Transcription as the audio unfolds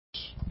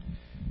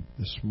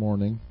this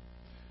morning.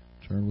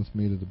 Turn with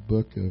me to the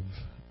book of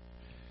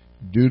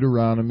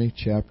Deuteronomy,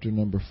 chapter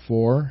number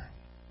 4.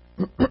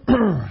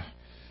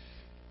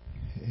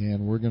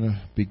 And we're going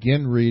to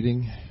begin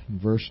reading in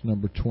verse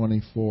number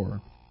 24.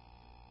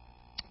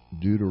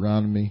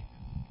 Deuteronomy,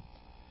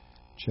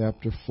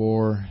 chapter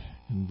 4,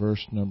 and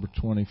verse number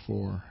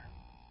 24.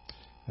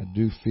 I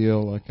do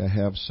feel like I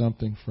have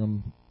something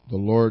from the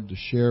Lord to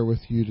share with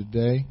you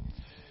today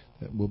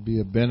that will be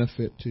a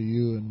benefit to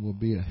you and will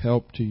be a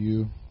help to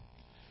you.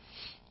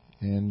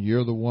 And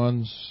you're the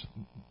ones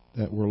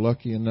that were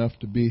lucky enough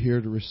to be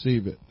here to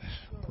receive it.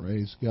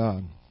 Praise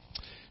God.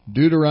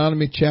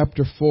 Deuteronomy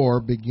chapter 4,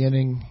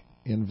 beginning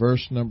in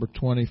verse number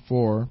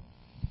 24,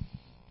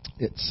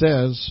 it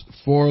says,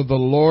 "For the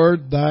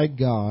Lord thy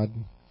God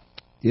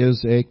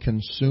is a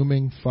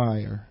consuming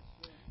fire,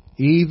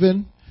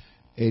 even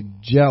a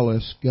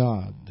jealous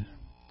God.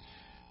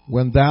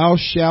 When thou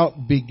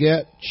shalt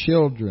beget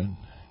children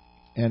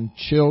and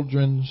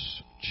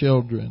children's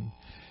children,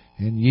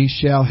 and ye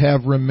shall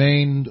have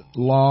remained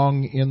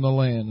long in the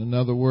land." In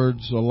other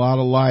words, a lot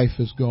of life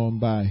is going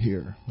by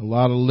here. A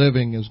lot of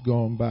living is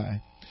going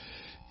by.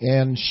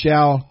 "And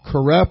shall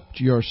corrupt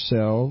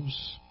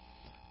yourselves,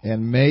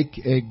 and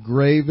make a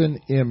graven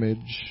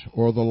image,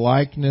 or the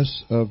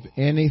likeness of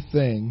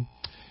anything,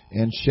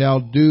 and shall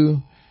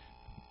do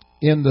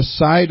in the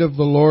sight of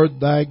the Lord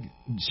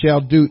shall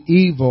do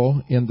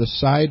evil in the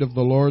sight of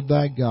the Lord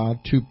thy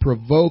God, to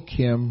provoke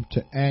him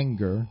to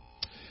anger.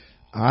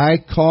 I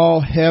call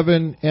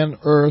heaven and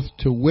earth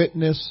to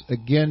witness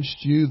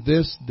against you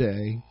this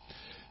day,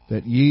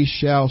 that ye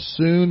shall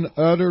soon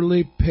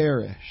utterly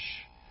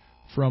perish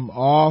from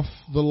off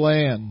the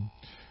land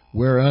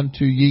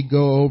whereunto ye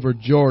go over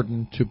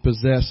Jordan to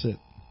possess it.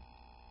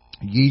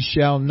 Ye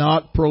shall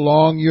not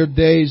prolong your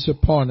days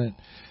upon it,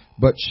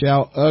 but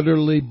shall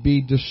utterly be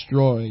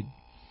destroyed.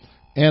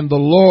 And the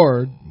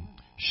Lord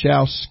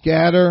shall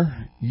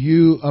scatter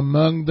you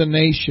among the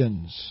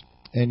nations,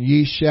 and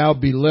ye shall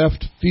be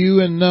left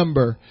few in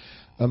number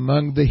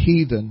among the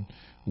heathen,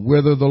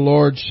 whither the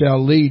Lord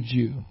shall lead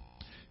you.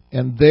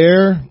 And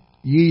there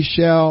ye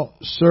shall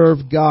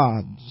serve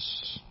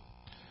gods,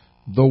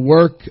 the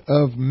work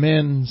of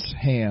men's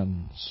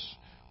hands,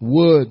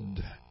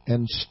 wood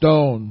and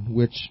stone,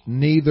 which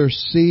neither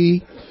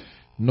see,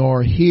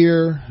 nor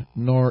hear,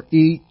 nor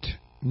eat,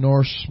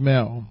 nor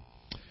smell."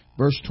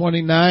 Verse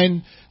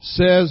 29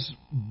 says,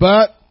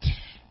 "But..."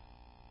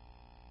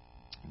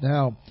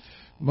 Now,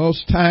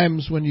 most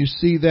times when you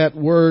see that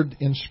word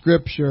in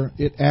Scripture,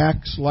 it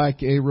acts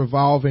like a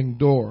revolving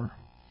door.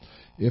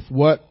 If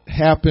what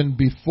happened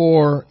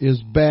before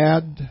is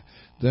bad,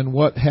 then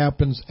what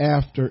happens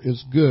after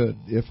is good.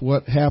 If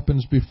what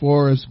happens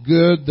before is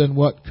good, then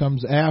what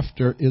comes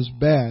after is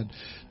bad.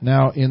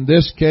 Now, in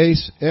this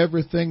case,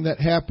 everything that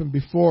happened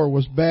before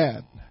was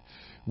bad.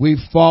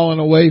 We've fallen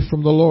away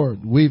from the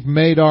Lord. We've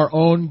made our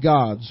own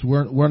gods.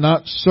 We're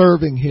not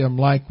serving Him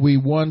like we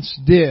once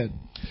did.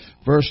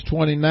 Verse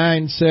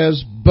 29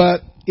 says,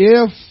 "But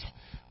if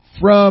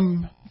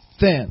from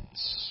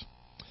thence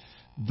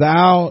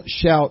thou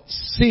shalt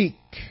seek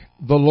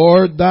the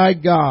Lord thy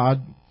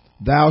God,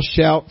 thou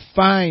shalt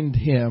find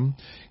Him,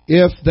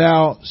 if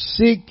thou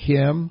seek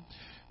Him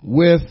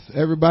with,"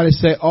 everybody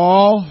say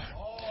all,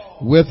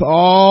 "with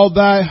all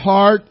thy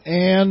heart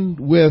and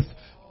with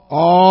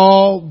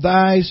all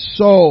thy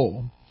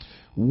soul.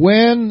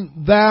 When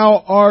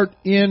thou art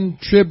in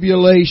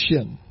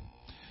tribulation,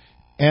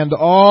 and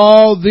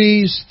all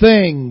these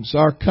things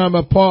are come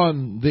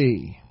upon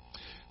thee."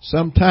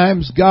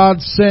 Sometimes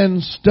God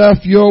sends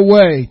stuff your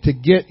way to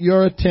get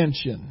your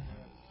attention.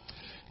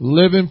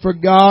 Living for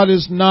God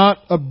is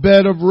not a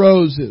bed of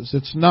roses.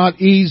 It's not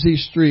easy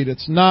street.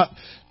 It's not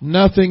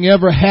nothing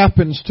ever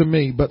happens to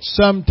me. But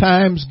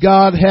sometimes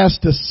God has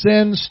to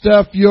send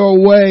stuff your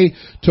way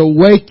to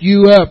wake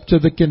you up to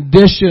the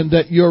condition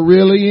that you're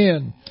really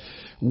in.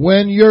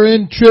 When you're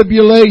in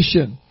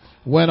tribulation,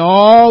 when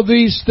all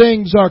these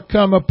things are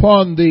come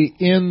upon thee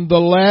in the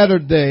latter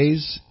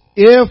days,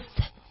 if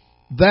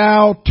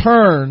thou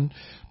turn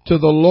to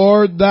the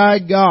Lord thy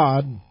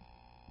God,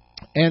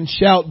 and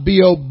shalt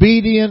be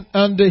obedient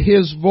unto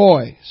His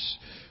voice,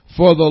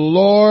 for the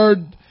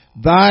Lord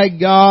thy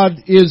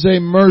God is a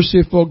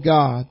merciful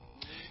God.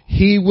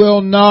 He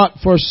will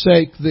not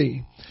forsake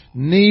thee,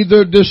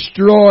 neither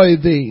destroy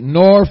thee,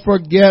 nor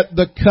forget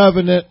the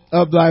covenant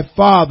of thy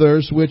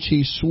fathers, which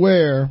He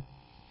sware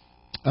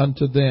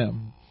unto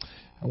them.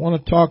 I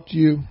want to talk to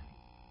you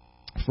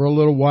for a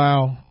little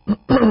while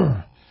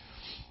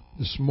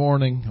this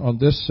morning on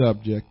this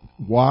subject.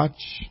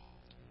 Watch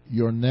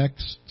your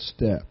next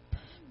step.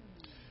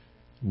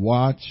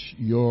 Watch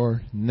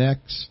your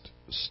next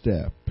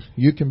step.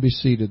 You can be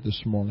seated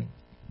this morning.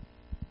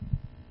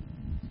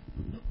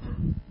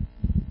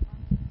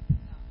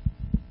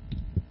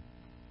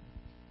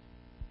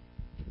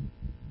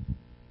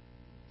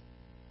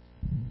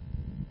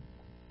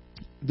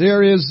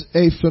 There is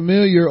a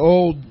familiar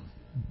old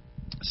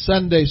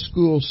Sunday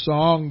school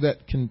song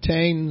that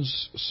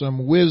contains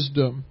some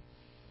wisdom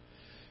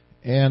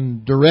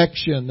and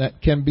direction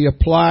that can be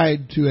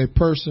applied to a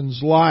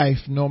person's life,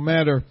 no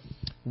matter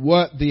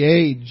what the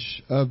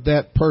age of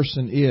that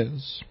person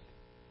is.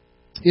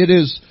 It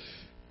is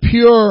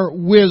pure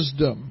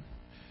wisdom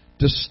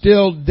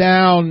distilled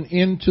down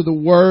into the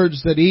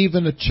words that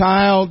even a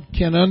child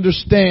can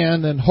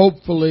understand, and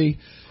hopefully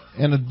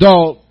an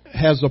adult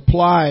has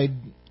applied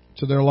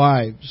to their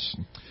lives.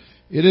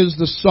 It is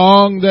the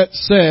song that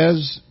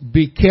says,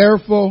 "Be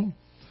careful,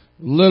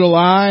 little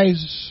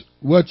eyes,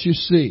 what you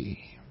see.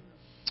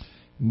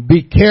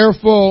 Be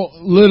careful,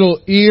 little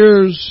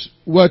ears,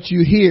 what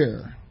you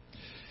hear.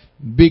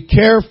 Be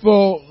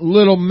careful,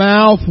 little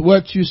mouth,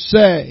 what you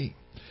say.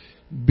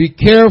 Be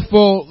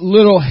careful,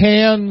 little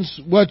hands,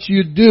 what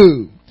you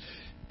do.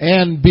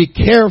 And be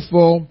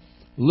careful,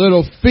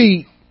 little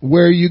feet,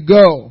 where you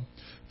go.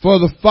 For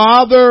the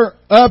Father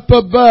up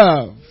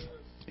above,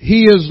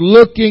 He is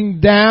looking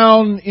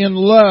down in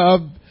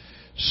love,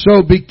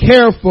 so be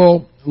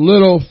careful,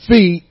 little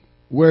feet,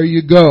 where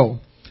you go."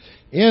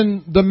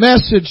 In the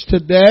message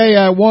today,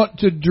 I want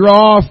to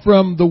draw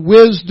from the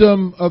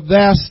wisdom of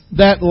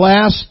that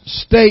last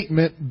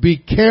statement, "Be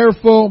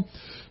careful,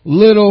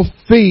 little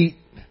feet,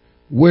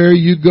 where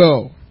you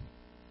go."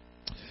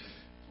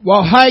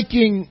 While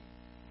hiking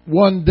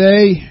one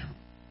day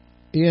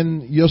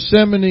in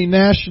Yosemite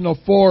National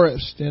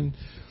Forest in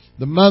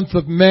the month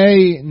of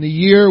May, and the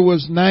year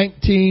was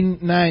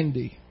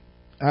 1990,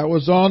 I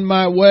was on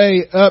my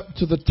way up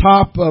to the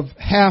top of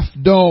Half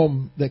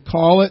Dome, they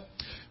call it,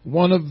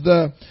 one of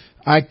the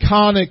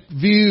iconic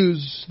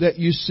views that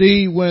you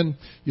see when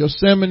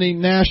Yosemite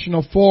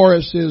National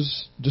Forest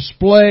is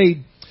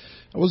displayed.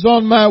 I was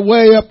on my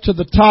way up to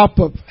the top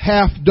of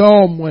Half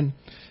Dome when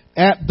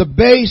at the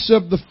base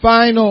of the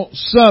final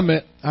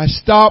summit, I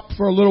stopped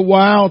for a little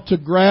while to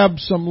grab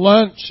some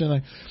lunch, and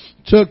I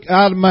took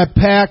out of my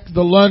pack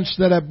the lunch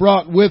that I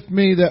brought with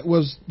me that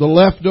was the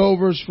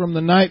leftovers from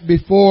the night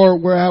before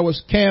where I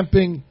was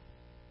camping.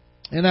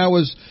 And I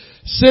was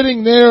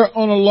sitting there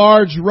on a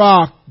large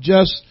rock,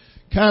 just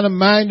kind of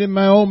minding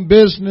my own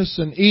business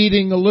and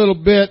eating a little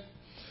bit,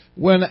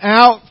 when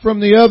out from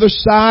the other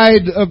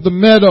side of the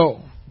meadow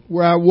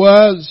where I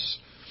was,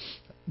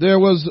 there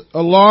was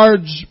a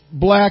large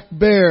black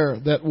bear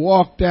that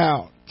walked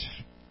out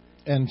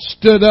and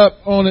stood up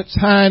on its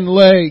hind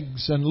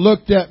legs and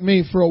looked at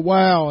me for a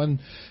while, and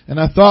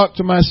I thought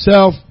to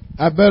myself,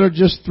 I better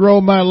just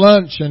throw my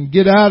lunch and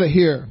get out of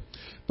here.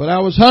 But I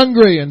was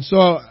hungry, and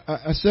so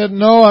I said,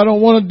 no, I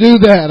don't want to do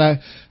that.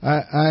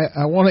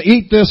 I want to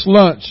eat this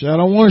lunch. I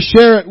don't want to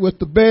share it with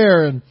the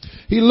bear. And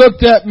he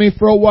looked at me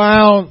for a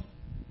while,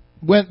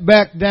 went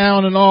back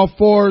down on all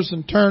fours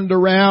and turned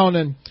around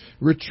and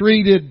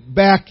retreated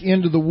back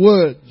into the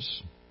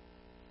woods.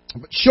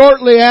 But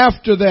shortly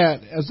after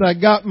that, as I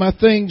got my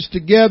things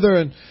together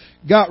and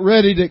got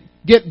ready to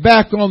get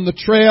back on the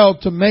trail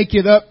to make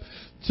it up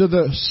to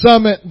the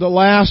summit, the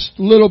last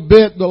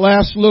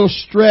little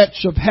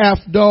stretch of Half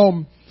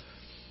Dome,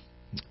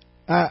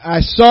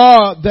 I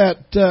saw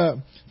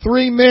that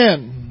 3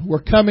 men were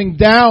coming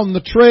down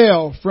the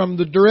trail from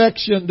the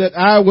direction that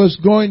I was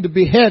going to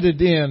be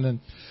headed in. And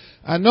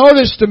I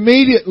noticed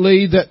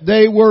immediately that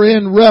they were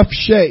in rough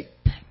shape.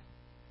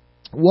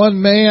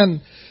 One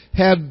man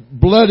had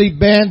bloody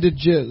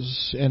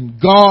bandages and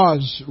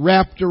gauze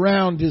wrapped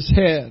around his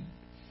head.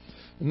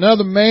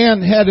 Another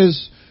man had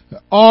his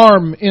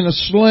arm in a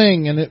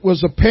sling, and it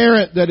was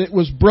apparent that it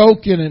was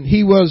broken and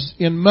he was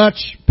in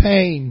much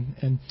pain.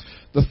 And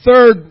the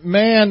third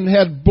man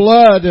had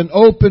blood and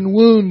open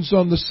wounds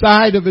on the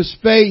side of his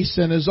face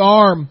and his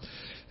arm.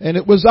 And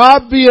it was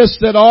obvious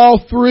that all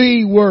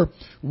 3 were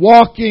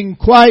walking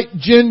quite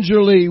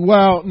gingerly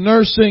while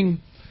nursing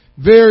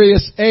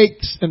various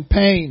aches and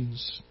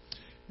pains.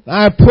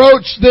 I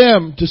approached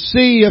them to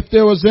see if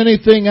there was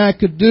anything I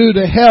could do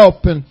to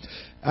help, and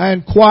I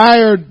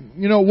inquired,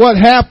 what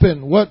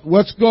happened?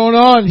 What's going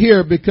on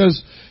here?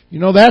 Because,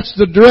 that's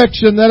the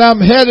direction that I'm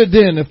headed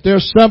in. If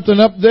there's something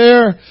up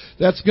there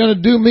that's going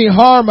to do me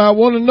harm, I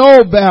want to know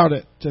about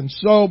it. And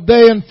so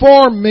they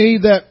informed me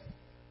that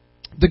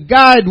the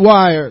guide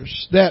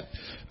wires that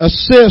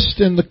assist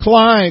in the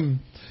climb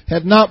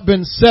had not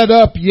been set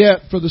up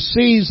yet for the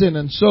season,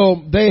 and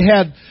so they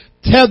had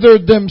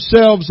tethered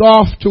themselves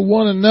off to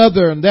one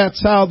another, and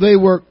that's how they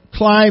were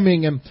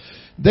climbing. And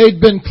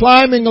they'd been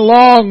climbing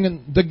along,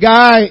 and the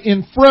guy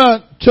in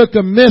front took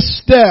a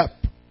misstep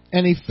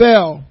and he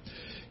fell.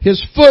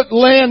 His foot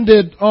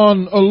landed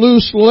on a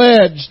loose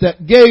ledge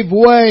that gave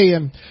way,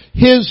 and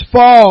his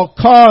fall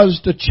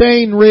caused a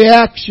chain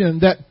reaction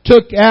that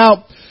took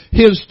out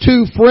his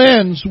 2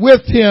 friends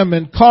with him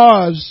and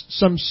caused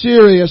some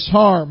serious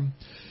harm.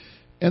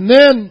 And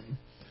then,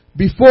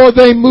 before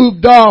they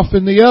moved off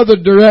in the other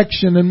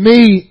direction and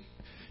me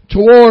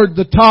toward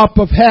the top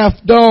of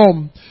Half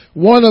Dome,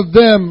 one of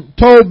them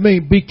told me,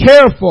 "Be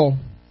careful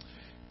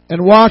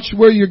and watch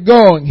where you're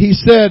going." He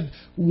said,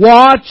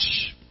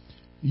 "Watch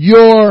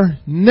your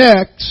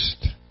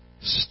next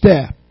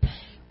step."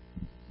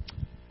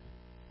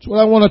 That's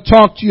what I want to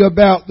talk to you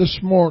about this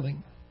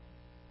morning.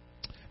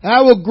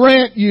 I will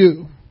grant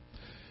you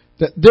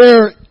that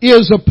there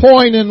is a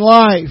point in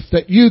life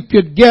that you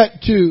could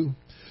get to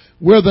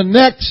where the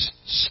next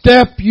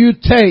step you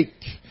take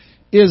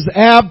is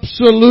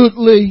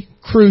absolutely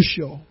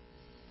crucial.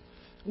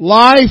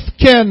 Life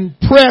can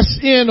press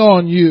in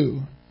on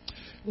you.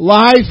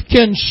 Life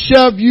can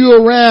shove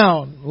you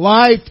around.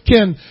 Life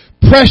can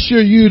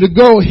pressure you to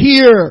go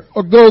here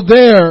or go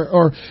there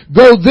or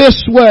go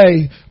this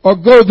way or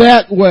go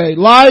that way.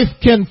 Life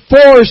can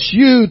force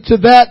you to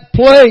that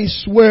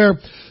place where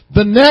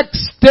the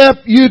next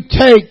step you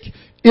take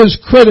is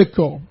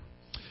critical.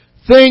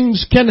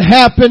 Things can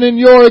happen in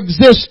your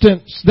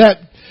existence that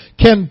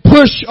can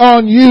push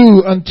on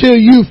you until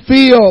you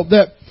feel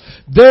that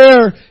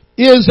there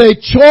is a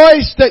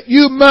choice that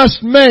you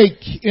must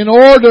make in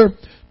order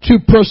to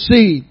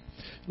proceed.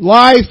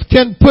 Life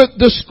can put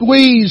the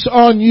squeeze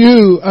on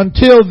you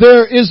until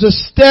there is a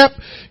step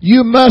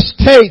you must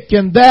take,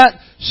 and that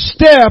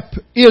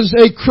step is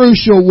a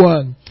crucial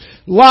one.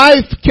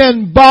 Life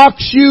can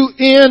box you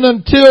in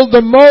until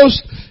the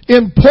most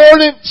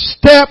important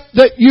step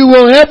that you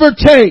will ever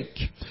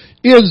take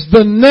is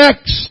the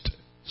next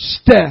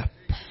step.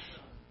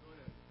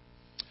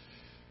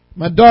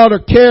 My daughter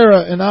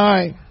Kara and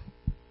I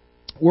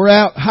were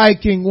out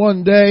hiking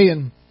one day,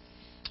 and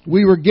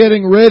we were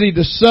getting ready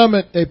to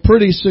summit a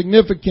pretty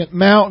significant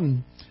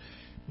mountain.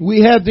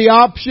 We had the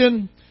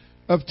option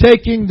of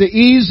taking the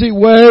easy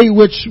way,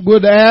 which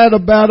would add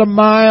about a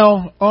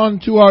mile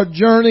onto our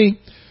journey,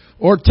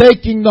 or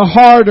taking the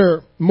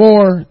harder,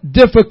 more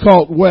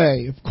difficult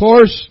way. Of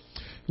course,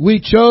 we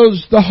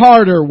chose the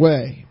harder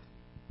way.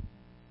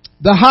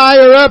 The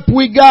higher up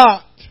we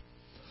got,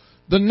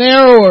 the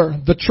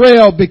narrower the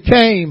trail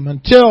became,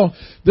 until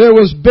there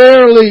was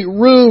barely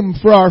room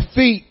for our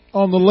feet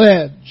on the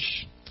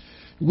ledge.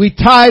 We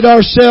tied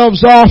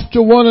ourselves off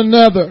to one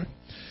another,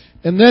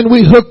 and then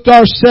we hooked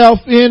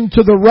ourselves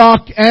into the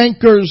rock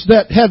anchors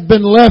that had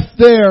been left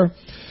there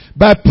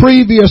by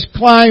previous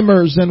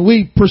climbers, and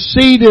we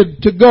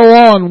proceeded to go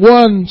on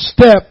one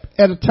step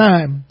at a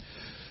time.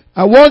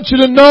 I want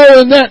you to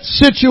know, in that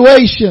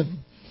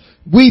situation,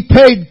 we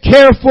paid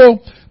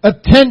careful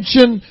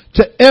attention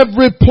to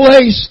every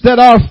place that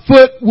our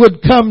foot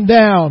would come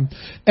down,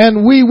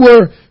 and we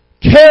were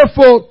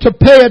careful to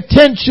pay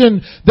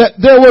attention that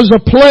there was a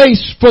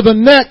place for the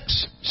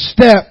next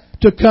step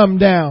to come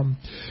down.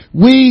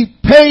 We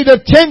paid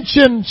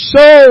attention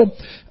so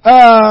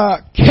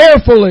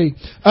carefully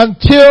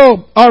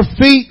until our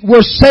feet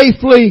were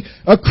safely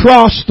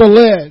across the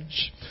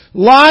ledge.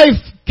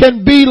 Life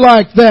can be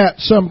like that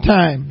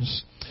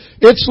sometimes.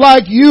 It's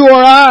like you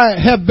or I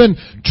have been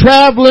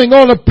traveling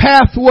on a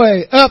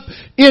pathway up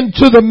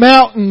into the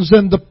mountains,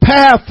 and the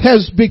path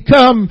has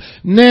become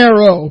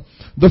narrow.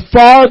 The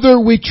farther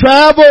we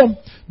travel,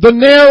 the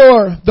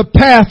narrower the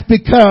path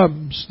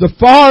becomes. The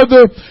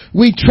farther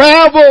we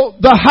travel,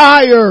 the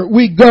higher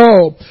we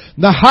go.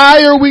 The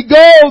higher we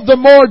go, the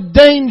more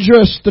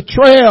dangerous the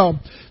trail.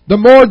 The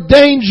more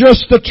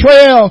dangerous the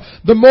trail,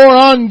 the more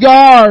on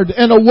guard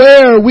and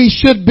aware we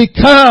should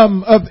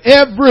become of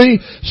every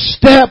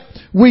step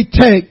we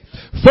take.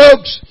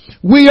 Folks,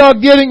 we are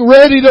getting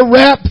ready to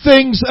wrap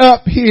things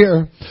up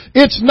here.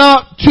 It's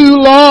not too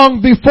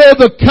long before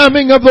the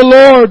coming of the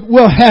Lord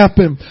will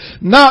happen.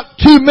 Not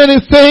too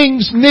many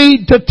things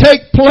need to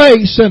take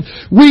place, and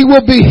we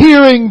will be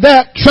hearing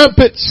that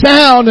trumpet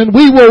sound, and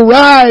we will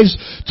rise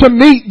to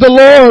meet the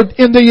Lord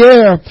in the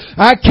air.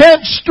 I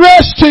can't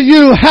stress to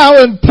you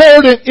how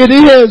important it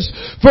is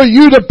for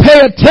you to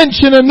pay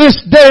attention in this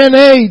day and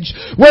age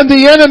when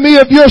the enemy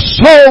of your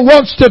soul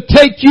wants to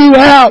take you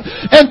out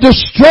and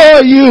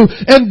destroy you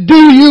and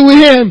do you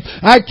in.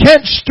 I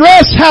can't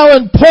stress how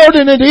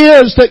important it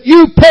is that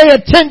you pay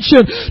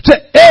attention to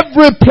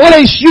every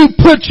place you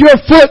put your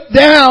foot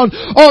down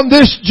on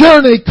this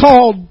journey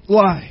called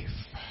life.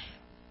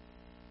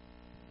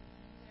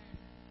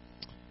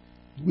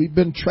 We've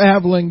been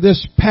traveling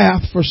this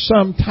path for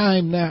some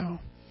time now,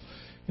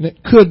 and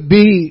it could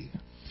be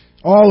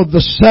all of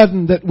a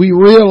sudden that we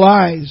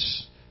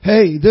realize,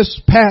 hey,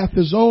 this path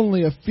is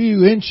only a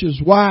few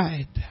inches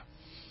wide.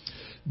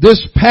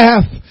 This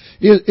path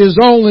is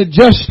only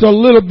just a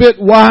little bit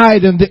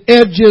wide, and the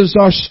edges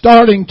are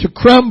starting to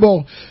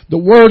crumble. The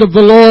word of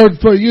the Lord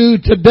for you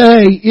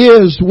today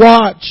is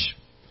watch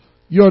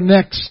your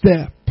next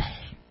step.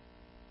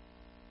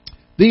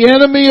 The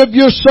enemy of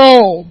your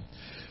soul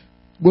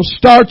will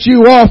start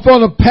you off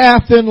on a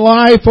path in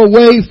life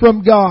away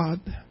from God.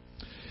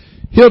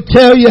 He'll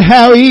tell you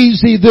how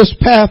easy this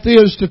path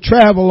is to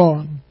travel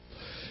on.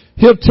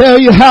 He'll tell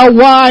you how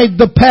wide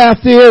the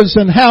path is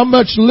and how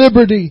much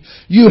liberty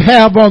you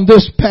have on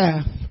this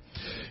path.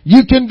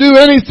 You can do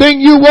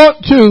anything you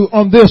want to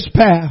on this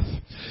path.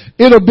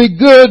 It'll be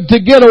good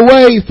to get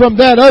away from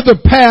that other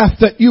path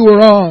that you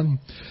were on.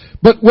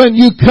 But when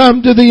you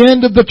come to the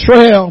end of the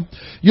trail,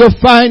 you'll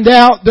find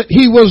out that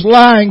he was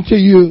lying to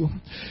you.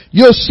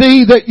 You'll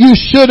see that you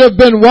should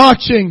have been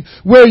watching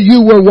where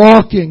you were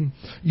walking.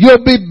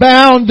 You'll be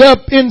bound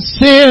up in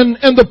sin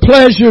and the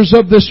pleasures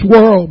of this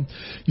world.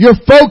 Your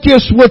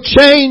focus will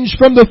change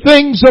from the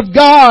things of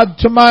God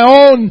to my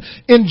own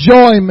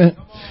enjoyment.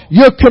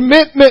 Your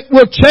commitment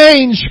will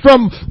change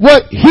from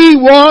what He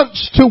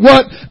wants to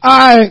what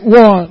I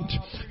want.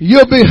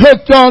 You'll be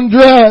hooked on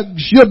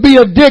drugs. You'll be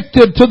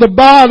addicted to the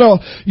bottle.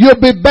 You'll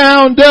be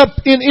bound up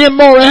in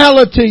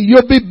immorality.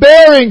 You'll be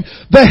bearing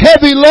the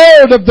heavy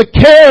load of the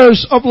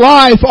cares of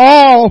life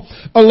all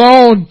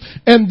alone.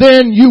 And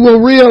then you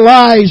will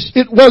realize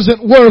it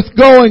wasn't worth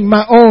going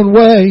my own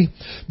way.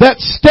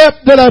 That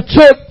step that I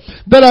took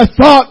that I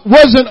thought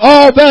wasn't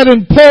all that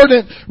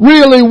important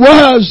really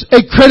was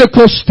a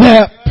critical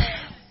step.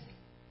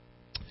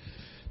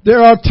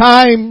 There are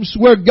times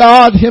where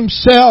God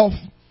Himself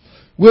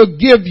will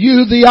give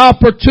you the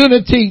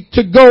opportunity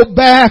to go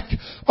back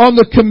on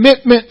the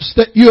commitments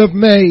that you have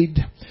made.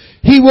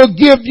 He will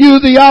give you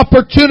the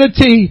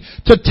opportunity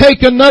to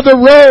take another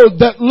road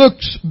that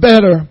looks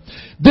better.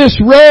 This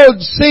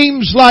road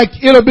seems like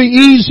it'll be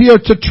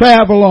easier to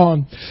travel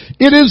on.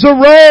 It is a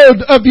road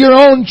of your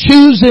own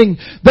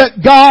choosing that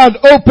God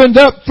opened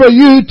up for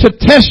you to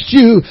test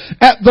you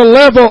at the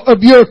level of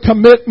your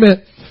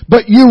commitment.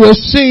 But you will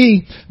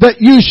see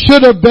that you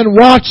should have been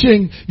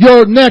watching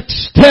your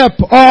next step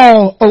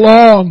all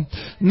along.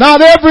 Not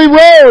every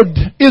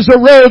road is a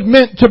road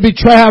meant to be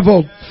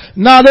traveled.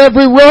 Not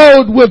every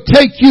road will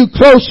take you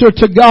closer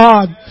to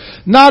God.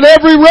 Not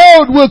every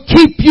road will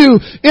keep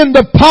you in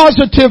the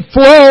positive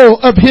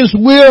flow of His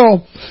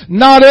will.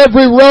 Not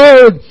every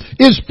road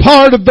is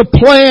part of the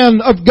plan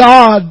of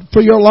God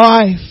for your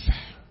life.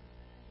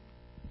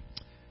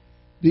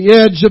 The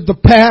edge of the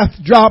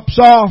path drops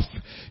off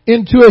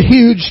into a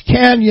huge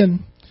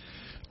canyon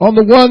on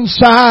the one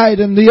side,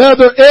 and the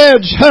other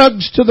edge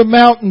hugs to the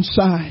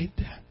mountainside.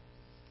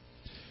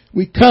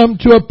 We come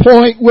to a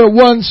point where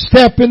one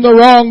step in the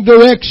wrong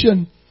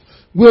direction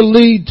will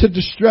lead to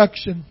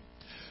destruction.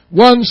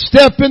 One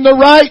step in the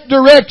right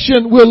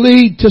direction will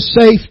lead to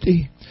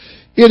safety.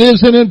 It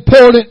is an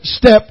important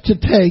step to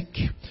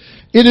take.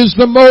 It is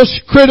the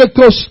most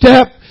critical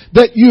step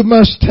that you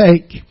must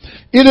take.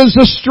 It is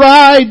a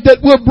stride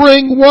that will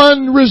bring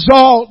one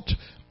result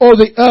or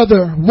the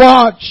other.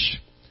 Watch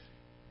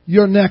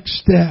your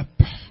next step.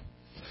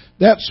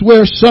 That's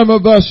where some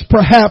of us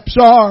perhaps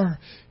are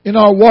in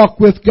our walk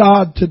with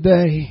God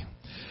today.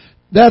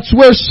 That's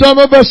where some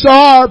of us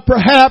are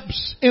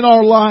perhaps in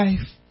our life.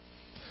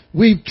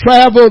 We've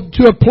traveled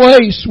to a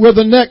place where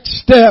the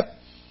next step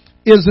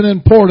is an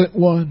important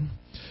one.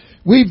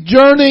 We've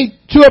journeyed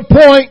to a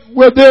point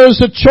where there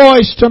is a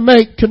choice to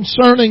make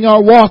concerning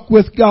our walk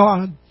with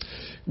God.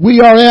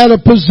 We are at a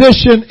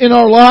position in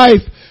our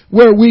life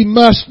where we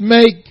must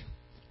make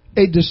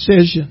a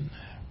decision.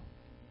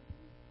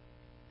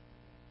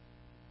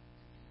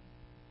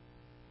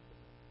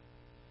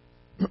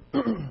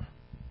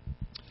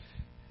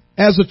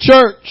 As a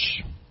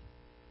church,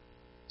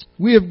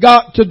 we have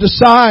got to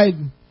decide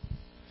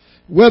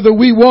whether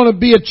we want to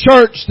be a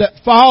church that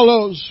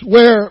follows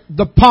where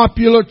the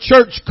popular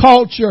church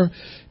culture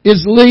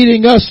is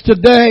leading us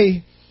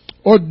today,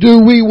 or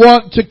do we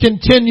want to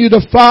continue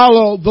to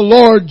follow the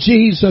Lord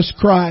Jesus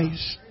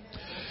Christ?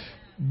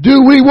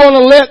 Do we want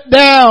to let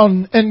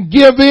down and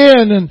give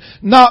in and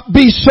not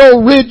be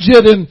so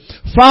rigid and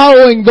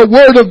following the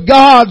Word of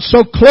God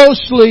so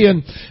closely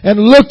and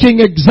looking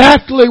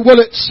exactly what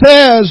it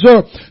says?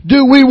 Or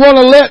do we want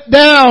to let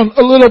down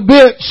a little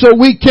bit so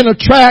we can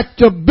attract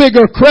a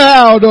bigger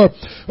crowd?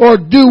 Or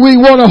do we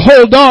want to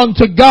hold on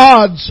to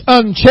God's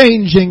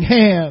unchanging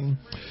hand?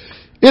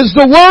 Is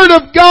the Word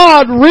of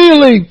God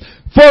really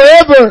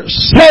forever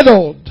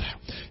settled?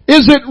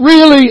 Is it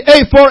really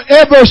a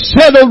forever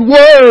settled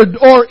word,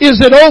 or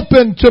is it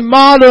open to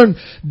modern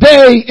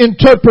day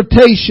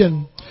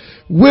interpretation?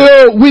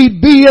 Will we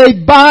be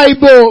a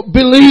Bible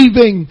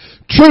believing,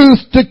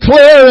 truth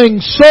declaring,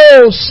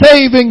 soul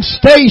saving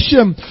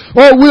station,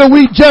 or will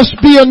we just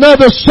be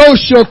another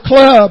social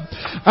club?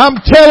 I'm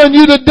telling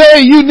you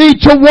today, you need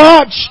to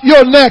watch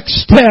your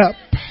next step.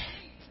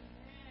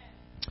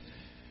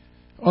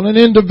 On an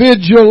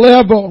individual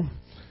level,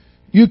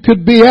 you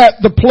could be at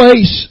the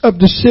place of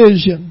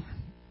decision.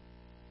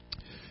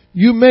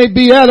 You may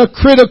be at a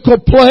critical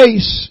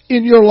place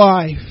in your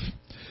life.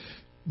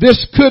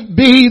 This could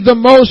be the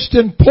most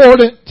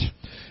important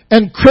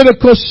and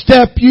critical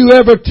step you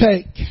ever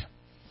take.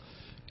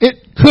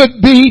 It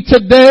could be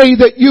today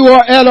that you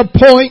are at a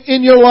point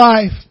in your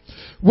life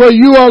where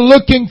you are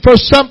looking for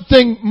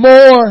something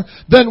more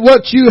than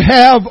what you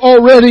have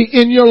already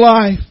in your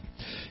life.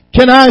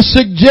 Can I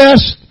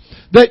suggest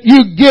that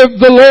you give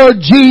the Lord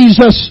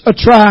Jesus a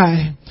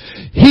try?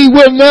 He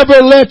will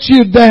never let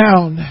you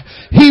down.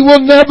 He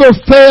will never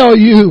fail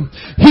you.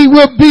 He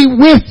will be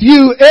with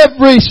you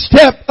every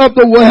step of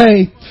the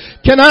way.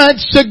 Can I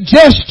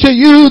suggest to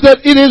you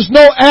that it is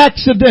no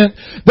accident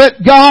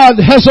that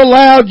God has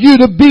allowed you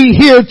to be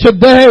here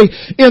today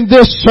in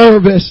this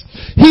service?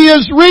 He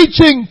is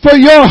reaching for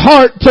your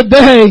heart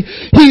today.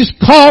 He's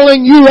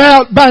calling you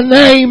out by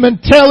name and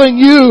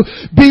telling you,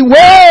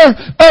 beware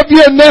of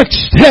your next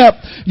step.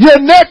 Your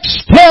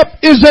next step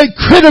is a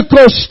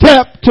critical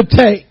step to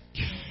take.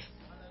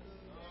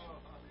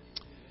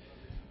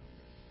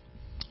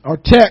 Our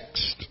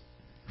text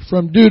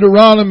from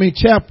Deuteronomy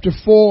chapter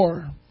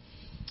 4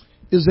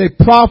 is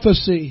a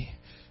prophecy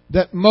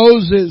that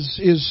Moses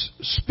is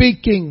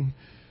speaking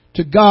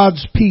to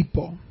God's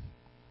people.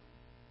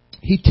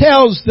 He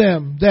tells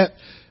them that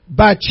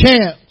by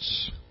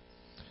chance,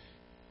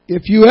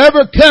 if you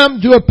ever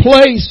come to a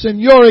place in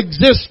your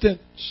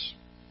existence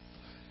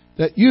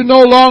that you no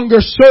longer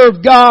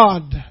serve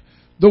God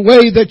the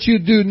way that you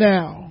do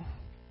now,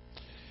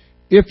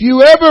 if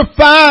you ever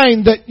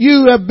find that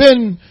you have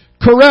been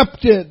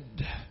corrupted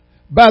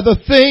by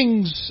the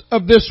things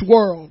of this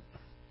world,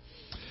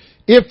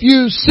 if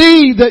you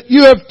see that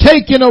you have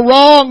taken a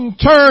wrong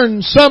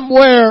turn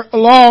somewhere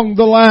along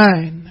the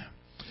line,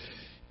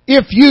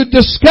 if you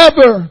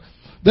discover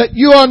that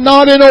you are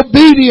not in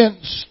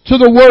obedience to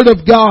the Word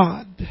of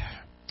God,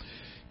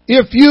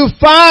 if you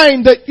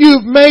find that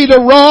you've made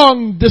a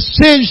wrong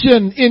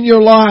decision in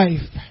your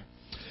life,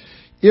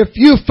 if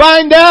you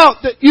find out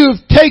that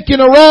you've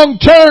taken a wrong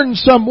turn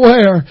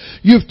somewhere,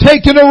 you've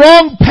taken a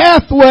wrong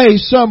pathway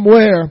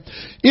somewhere,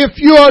 if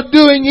you are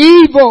doing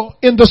evil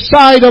in the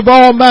sight of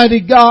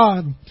Almighty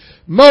God,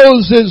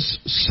 Moses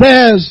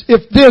says,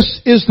 if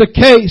this is the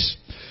case,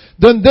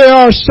 then there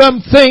are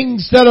some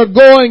things that are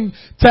going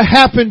to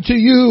happen to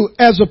you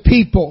as a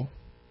people.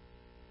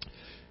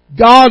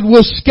 God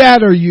will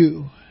scatter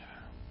you.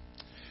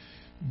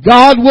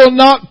 God will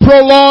not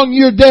prolong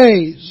your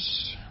days.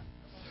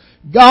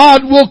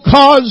 God will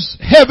cause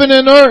heaven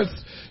and earth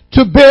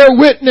to bear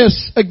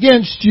witness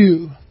against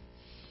you.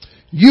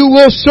 You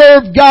will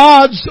serve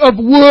gods of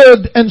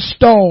wood and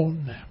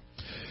stone.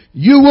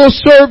 You will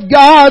serve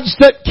gods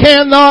that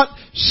cannot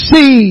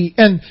see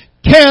and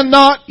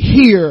cannot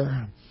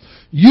hear.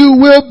 You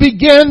will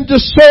begin to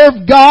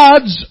serve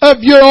gods of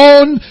your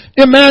own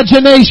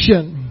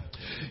imagination.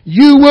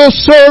 You will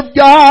serve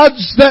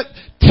gods that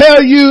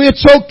tell you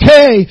it's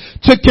okay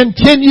to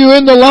continue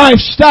in the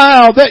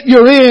lifestyle that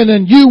you're in,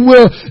 and you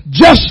will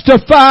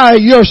justify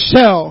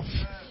yourself.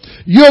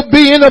 You'll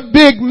be in a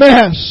big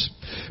mess.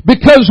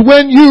 Because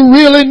when you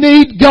really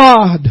need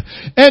God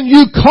and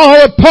you call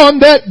upon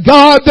that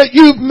God that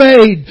you've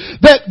made,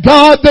 that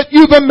God that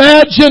you've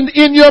imagined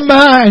in your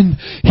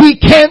mind, He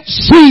can't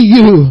see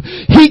you.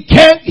 He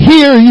can't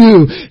hear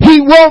you.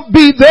 He won't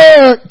be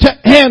there to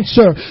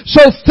answer.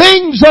 So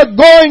things are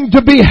going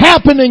to be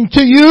happening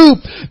to you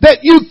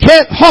that you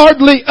can't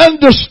hardly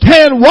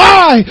understand.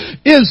 Why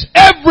is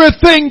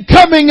everything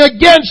coming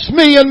against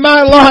me in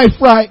my life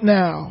right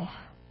now?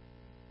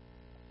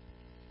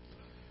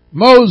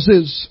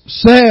 Moses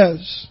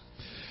says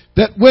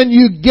that when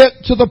you get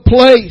to the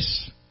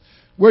place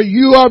where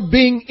you are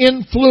being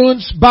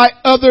influenced by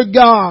other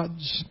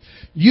gods,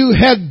 you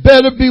had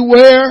better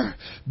beware,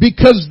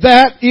 because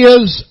that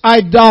is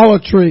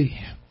idolatry.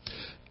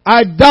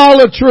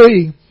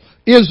 Idolatry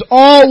is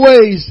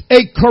always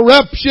a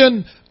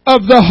corruption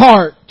of the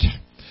heart.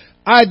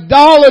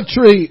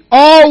 Idolatry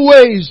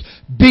always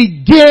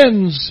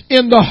begins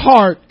in the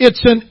heart.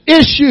 It's an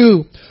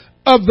issue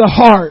of the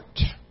heart.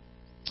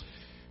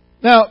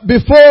 Now,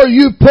 before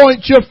you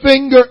point your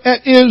finger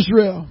at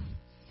Israel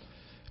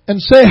and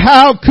say,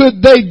 how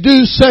could they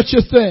do such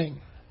a thing?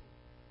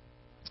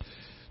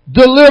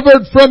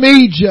 Delivered from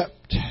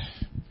Egypt,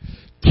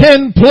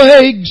 10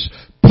 plagues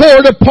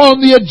poured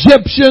upon the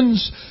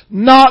Egyptians,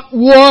 not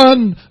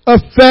one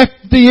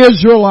affect the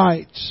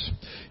Israelites.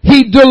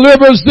 He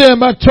delivers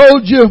them. I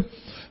told you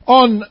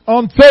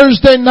on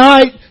Thursday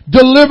night,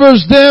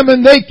 delivers them,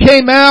 and they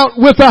came out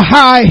with a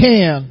high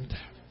hand.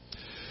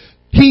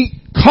 He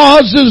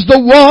causes the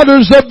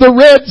waters of the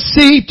Red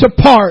Sea to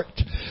part.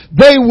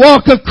 They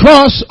walk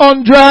across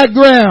on dry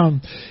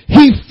ground.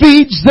 He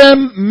feeds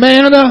them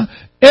manna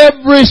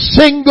every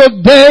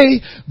single day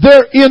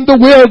they're in the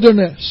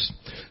wilderness.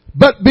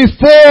 But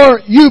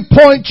before you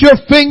point your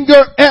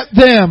finger at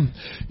them,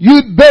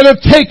 you'd better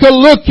take a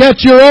look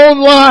at your own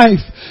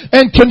life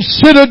and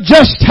consider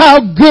just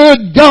how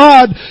good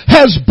God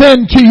has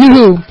been to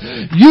you.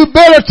 You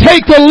better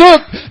take a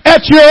look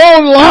at your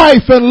own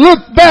life and look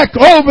back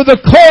over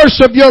the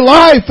course of your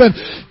life and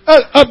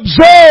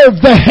observe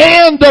the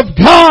hand of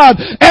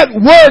God at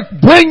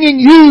work bringing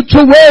you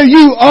to where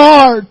you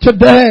are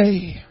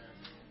today.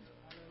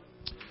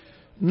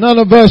 None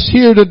of us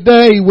here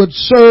today would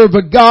serve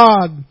a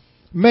God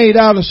made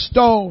out of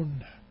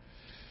stone.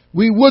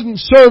 We wouldn't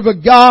serve a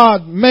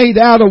God made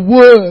out of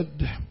wood.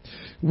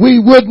 We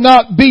would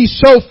not be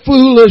so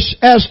foolish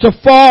as to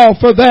fall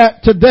for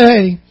that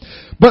today.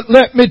 But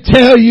let me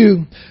tell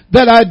you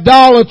that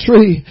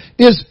idolatry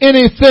is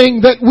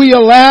anything that we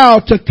allow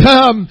to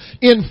come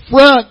in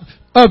front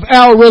of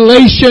our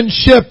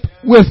relationship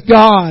with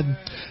God.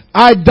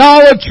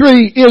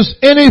 Idolatry is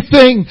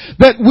anything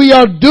that we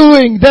are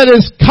doing that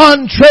is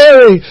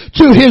contrary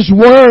to His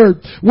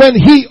Word. When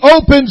He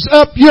opens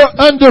up your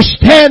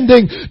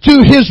understanding to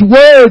His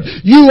Word,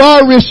 you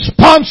are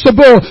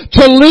responsible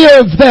to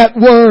live that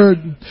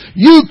Word.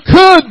 You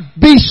could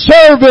be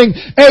serving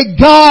a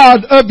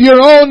God of your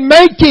own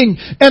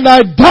making, and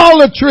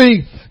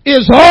idolatry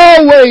is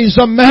always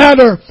a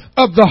matter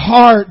of the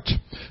heart.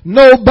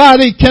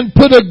 Nobody can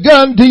put a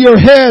gun to your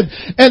head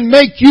and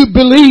make you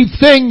believe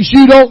things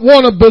you don't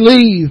want to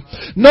believe.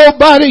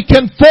 Nobody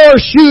can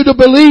force you to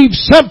believe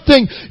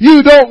something you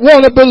don't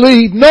want to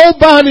believe.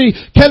 Nobody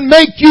can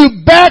make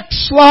you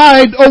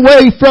backslide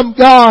away from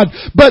God.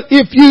 But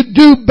if you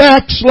do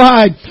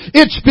backslide,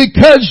 it's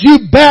because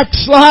you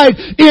backslide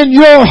in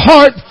your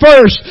heart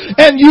first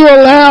and you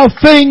allow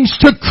things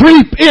to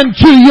creep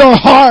into your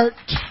heart.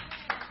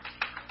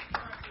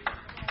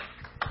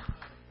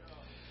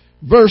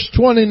 Verse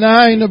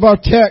 29 of our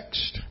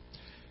text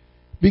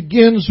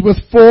begins with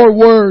 4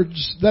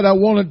 words that I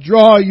want to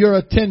draw your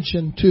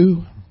attention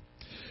to.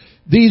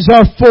 These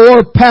are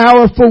 4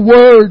 powerful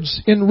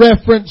words in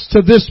reference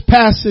to this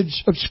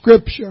passage of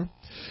Scripture.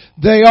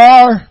 They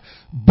are,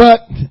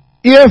 but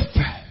if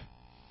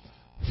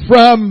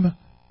from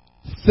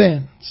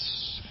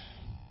thence.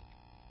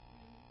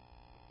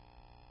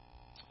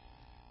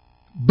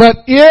 But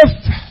if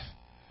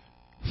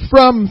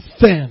from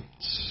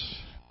thence.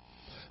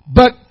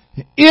 But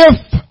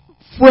if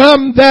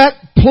from that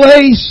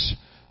place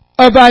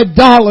of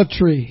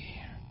idolatry.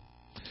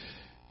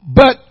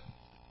 But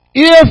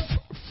if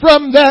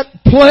from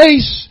that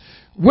place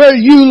where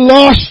you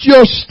lost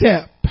your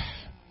step.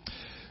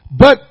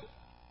 But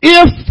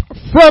if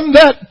from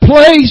that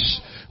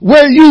place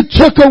where you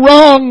took a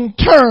wrong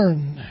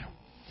turn.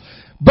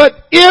 But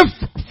if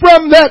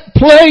from that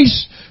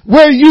place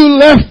where you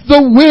left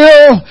the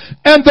will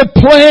and the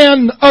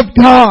plan of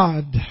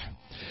God.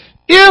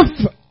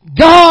 If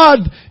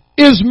God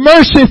is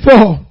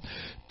merciful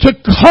to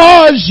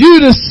cause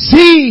you to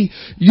see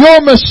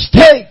your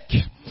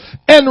mistake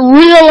and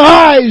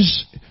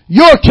realize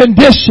your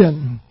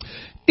condition.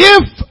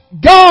 If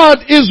God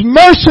is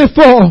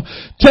merciful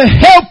to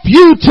help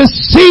you to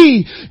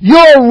see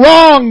your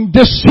wrong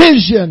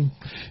decision.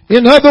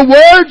 In other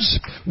words,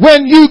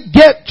 when you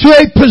get to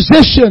a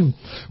position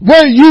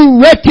where you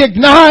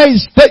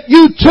recognize that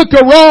you took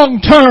a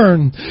wrong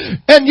turn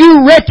and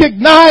you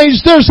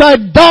recognize there's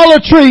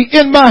idolatry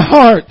in my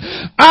heart.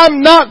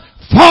 I'm not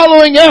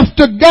following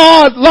after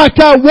God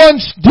like I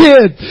once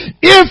did.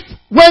 If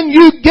when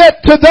you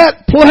get to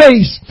that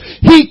place,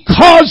 He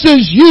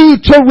causes you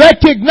to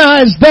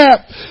recognize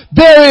that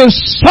there is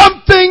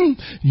something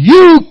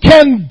you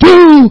can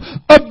do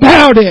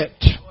about it.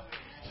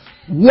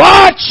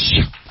 Watch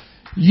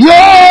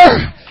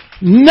your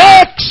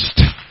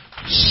next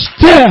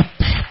step.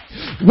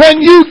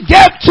 When you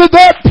get to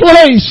that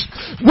place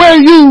where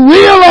you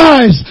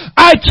realize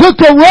I took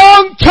a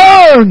wrong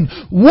turn,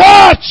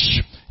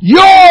 watch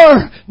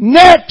your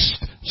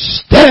next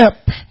step.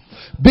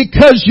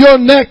 Because your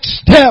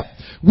next step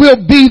will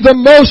be the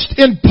most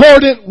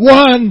important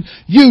one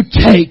you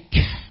take.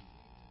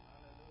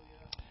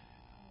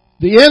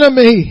 The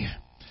enemy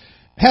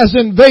has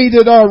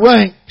invaded our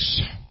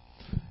ranks.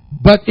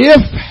 But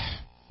if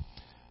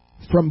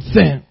from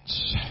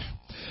thence.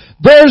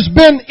 There's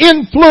been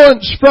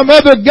influence from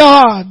other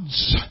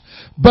gods.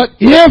 But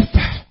if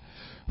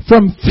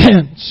from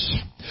thence.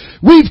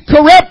 We've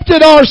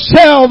corrupted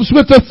ourselves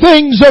with the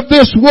things of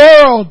this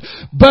world.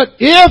 But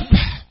if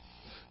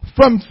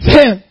from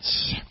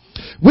thence.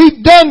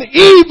 We've done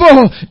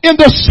evil in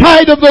the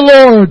sight of the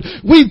Lord.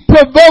 We've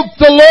provoked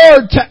the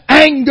Lord to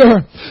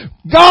anger.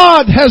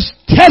 God has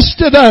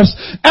tested us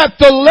at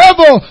the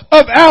level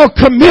of our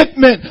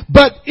commitment.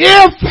 But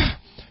if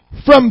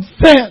from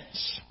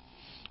thence.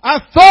 I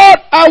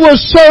thought I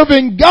was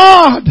serving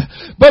God,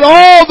 but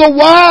all the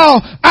while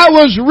I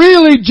was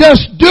really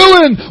just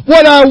doing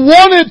what I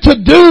wanted to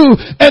do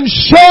and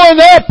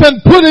showing up and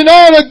putting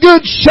on a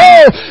good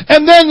show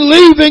and then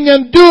leaving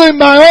and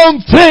doing my own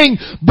thing.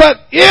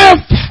 But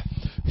if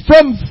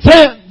from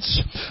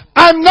thence,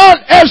 I'm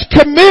not as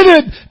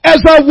committed as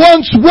I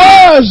once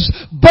was,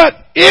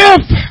 but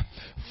if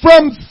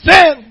from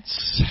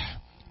thence,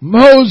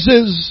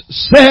 Moses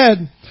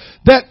said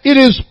that it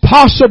is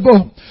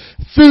possible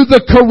through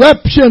the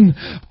corruption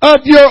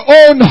of your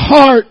own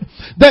heart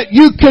that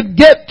you could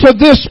get to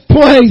this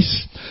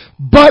place.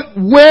 But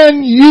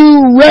when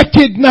you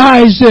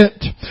recognize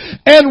it,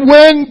 and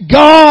when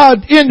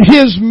God in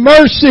His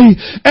mercy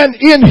and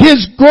in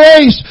His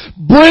grace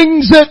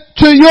brings it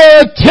to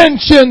your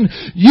attention,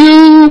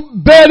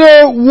 you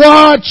better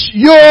watch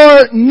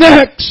your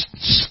next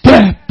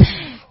step.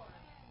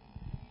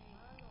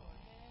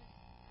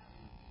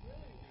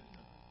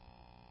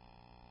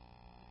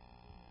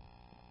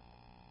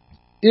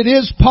 It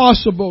is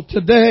possible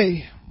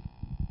today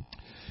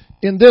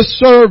in this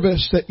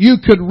service that you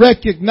could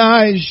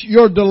recognize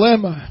your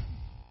dilemma.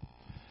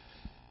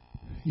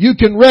 You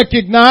can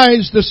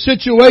recognize the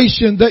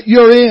situation that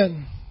you're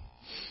in.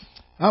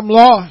 I'm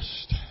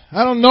lost.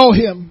 I don't know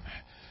Him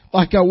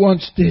like I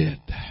once did.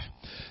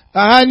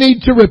 I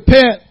need to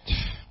repent.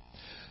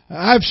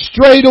 I've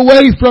strayed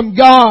away from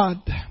God.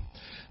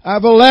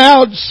 I've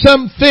allowed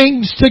some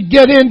things to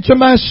get into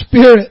my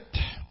spirit.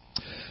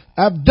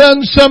 I've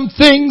done some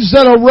things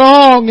that are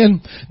wrong and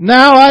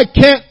now I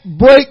can't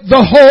break the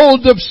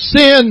hold of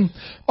sin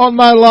on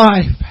my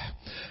life.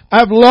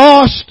 I've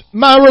lost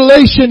my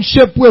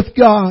relationship with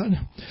God.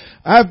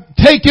 I've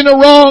taken a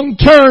wrong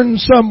turn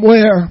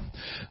somewhere.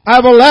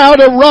 I've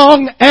allowed a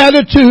wrong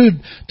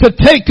attitude to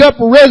take up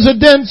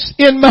residence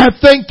in my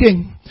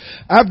thinking.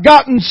 I've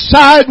gotten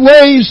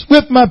sideways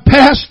with my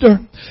pastor.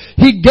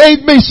 He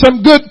gave me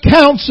some good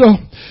counsel.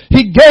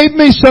 He gave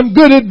me some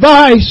good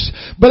advice,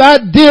 but I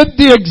did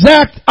the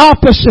exact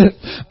opposite.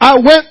 I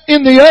went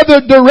in the other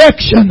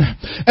direction,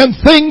 and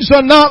things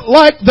are not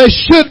like they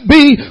should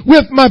be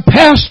with my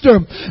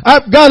pastor.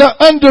 I've got to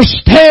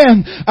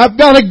understand. I've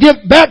got to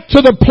get back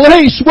to the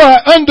place where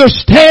I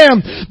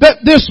understand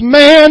that this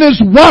man is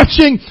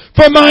watching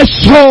for my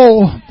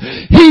soul.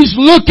 He's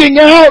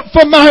looking out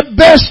for my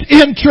best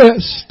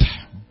interest.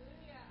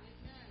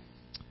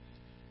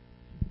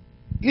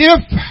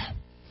 If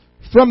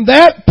from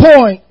that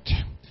point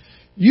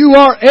you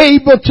are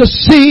able to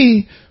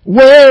see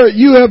where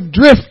you have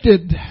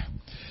drifted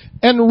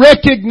and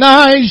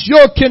recognize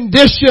your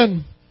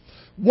condition,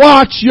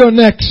 watch your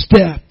next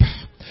step.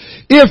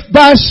 If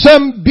by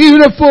some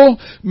beautiful,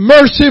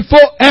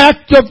 merciful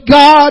act of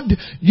God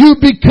you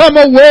become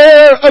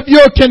aware of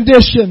your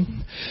condition,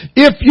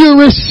 if you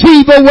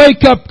receive a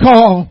wake-up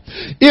call,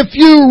 if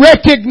you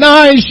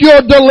recognize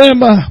your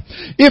dilemma,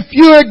 if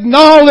you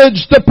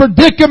acknowledge the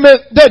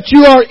predicament that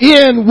you are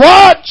in,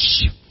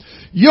 watch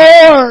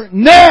your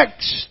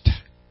next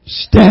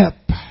step.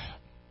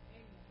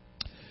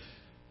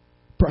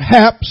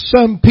 Perhaps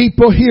some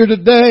people here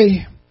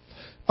today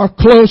are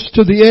close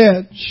to the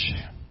edge.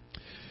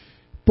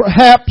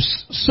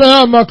 Perhaps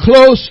some are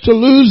close to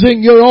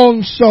losing your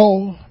own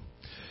soul.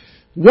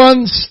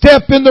 One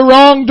step in the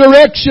wrong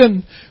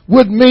direction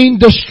would mean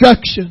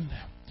destruction.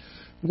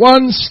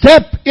 One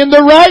step in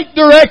the right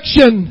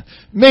direction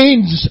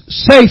means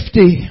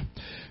safety.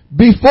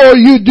 Before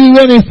you do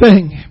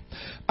anything,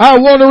 I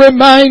want to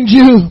remind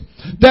you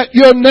that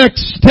your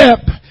next step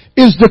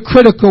is the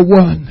critical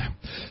one.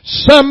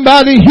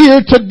 Somebody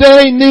here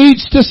today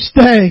needs to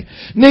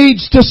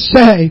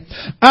say,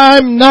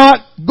 I'm not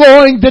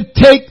going to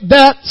take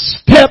that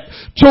step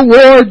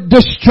toward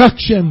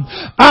destruction.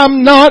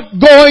 I'm not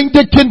going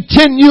to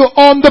continue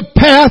on the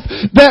path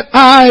that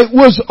I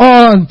was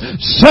on.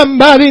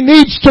 Somebody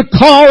needs to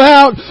call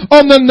out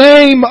on the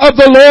name of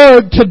the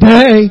Lord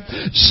today.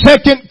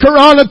 2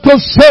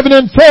 Chronicles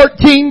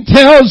 7:14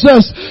 tells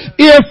us,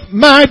 if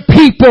my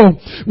people,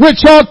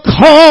 which are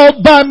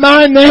called by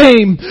my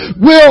name,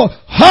 will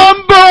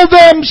humble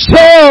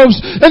themselves.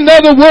 In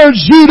other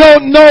words, you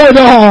don't know it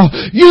all.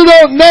 You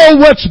don't know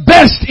what's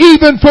best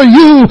even for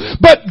you,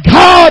 but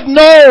God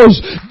knows.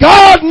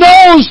 God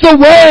knows the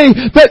way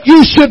that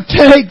you should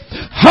take.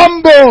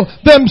 Humble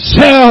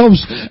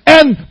themselves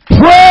and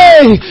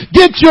pray.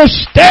 Get your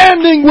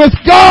standing with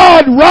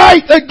God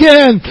right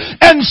again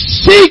and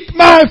seek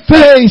my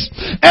face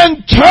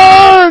and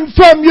turn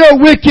from your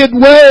wicked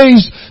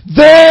ways.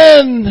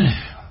 Then,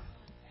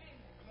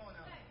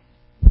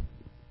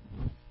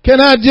 can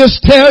I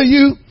just tell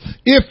you,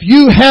 if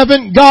you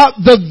haven't got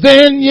the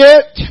then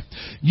yet,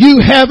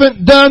 you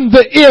haven't done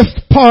the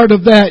if part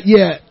of that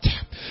yet.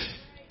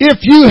 If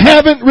you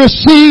haven't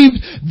received,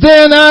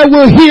 then I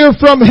will hear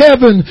from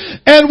heaven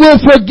and will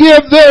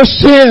forgive their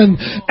sin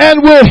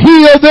and will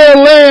heal their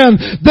land.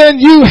 Then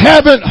you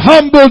haven't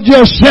humbled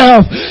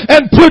yourself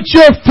and put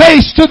your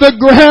face to the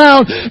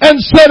ground and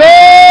said,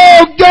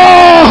 oh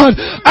God,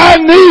 I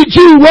need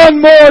you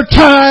one more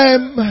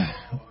time.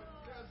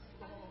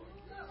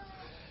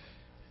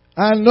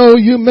 I know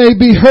you may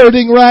be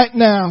hurting right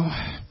now.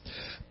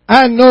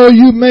 I know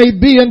you may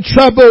be in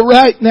trouble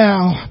right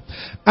now.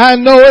 I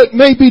know it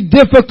may be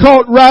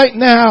difficult right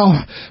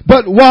now,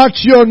 but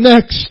watch your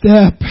next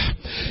step.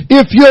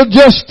 If you'll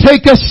just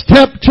take a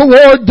step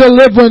toward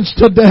deliverance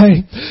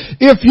today,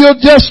 if you'll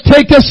just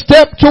take a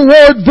step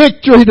toward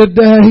victory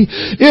today,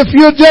 if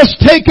you'll just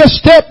take a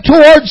step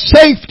toward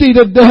safety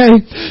today,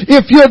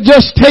 if you'll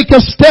just take a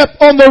step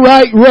on the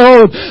right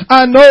road.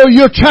 I know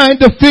you're trying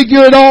to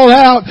figure it all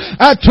out.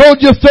 I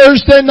told you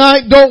Thursday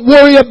night, don't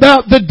worry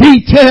about the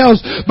details,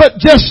 but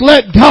just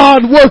let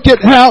God work it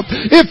out.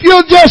 If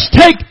you'll just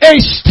take a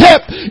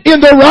step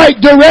in the right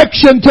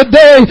direction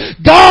today,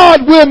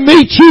 God will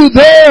meet you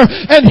there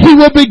and He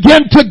will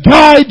begin to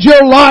guide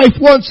your life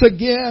once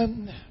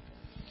again.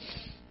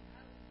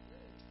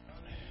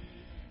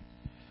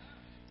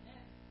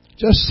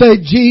 Just say,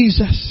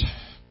 Jesus,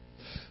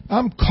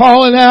 I'm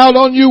calling out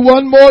on you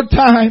one more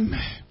time.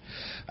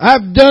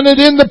 I've done it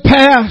in the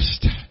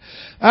past.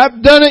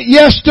 I've done it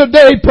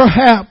yesterday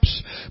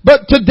perhaps.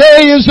 But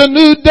today is a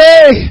new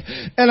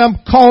day and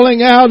I'm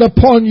calling out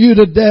upon you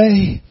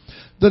today.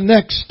 The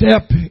next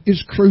step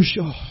is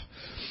crucial.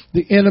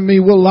 The enemy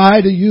will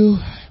lie to you.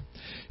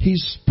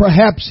 He's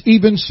perhaps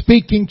even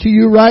speaking to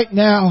you right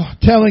now,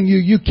 telling you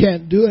you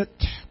can't do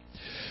it.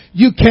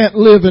 You can't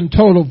live in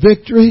total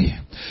victory.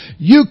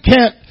 You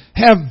can't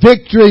have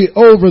victory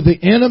over the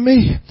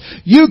enemy.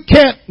 You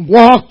can't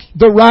walk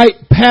the right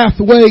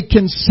pathway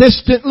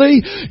consistently.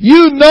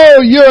 You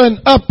know you're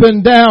an up and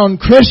down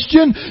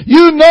Christian.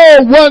 You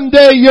know one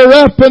day you're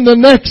up and the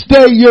next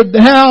day you're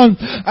down.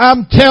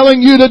 I'm telling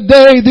you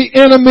today, the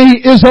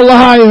enemy is a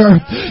liar.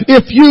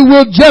 If you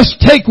will just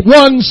take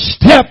one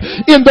step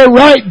in the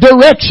right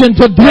direction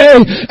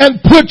today and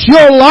put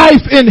your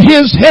life in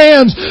His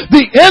hands,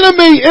 the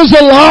enemy is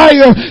a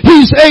liar.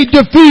 He's a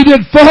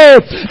defeated foe,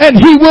 and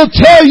he will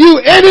tell you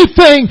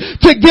anything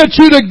to get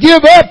you to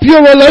give up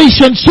your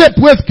relationship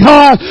with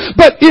God.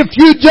 But if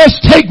you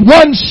just take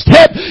one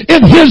step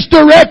in His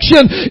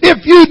direction,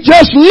 if you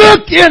just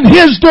look in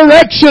His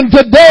direction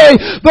today,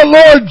 the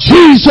Lord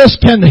Jesus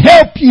can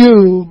help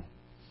you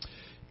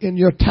in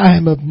your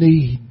time of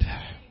need.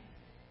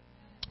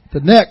 The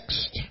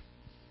next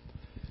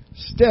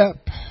step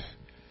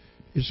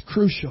is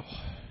crucial.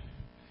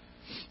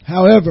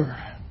 However,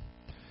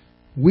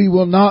 we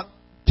will not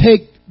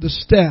take the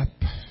step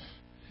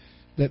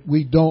that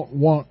we don't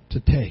want to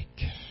take.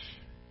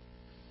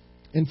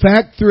 In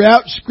fact,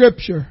 throughout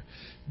Scripture,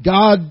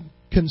 God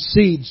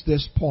concedes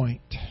this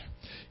point.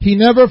 He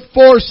never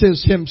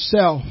forces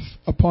Himself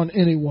upon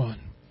anyone.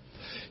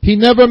 He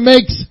never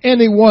makes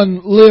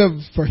anyone live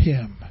for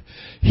Him.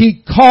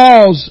 He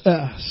calls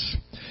us.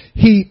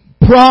 He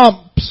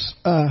prompts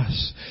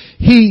us.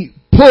 He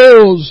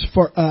pulls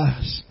for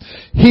us.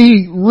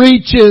 He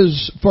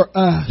reaches for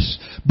us.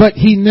 But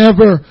He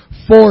never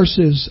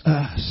forces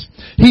us.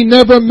 He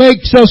never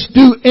makes us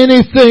do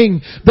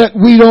anything that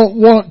we don't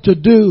want to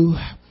do.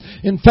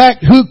 In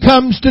fact, who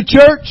comes to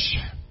church?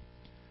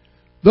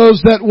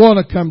 Those that want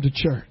to come to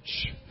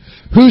church.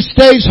 Who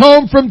stays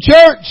home from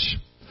church?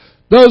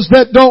 Those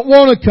that don't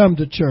want to come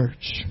to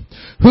church.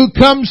 Who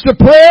comes to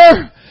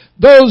prayer?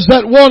 Those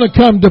that want to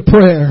come to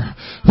prayer.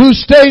 Who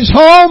stays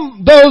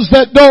home? Those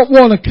that don't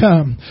want to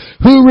come.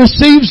 Who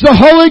receives the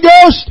Holy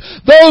Ghost?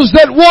 Those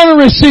that want to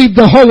receive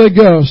the Holy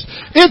Ghost.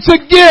 It's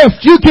a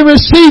gift. You can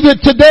receive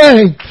it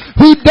today.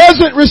 Who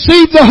doesn't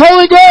receive the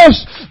Holy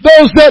Ghost?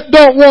 Those that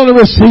don't want to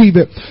receive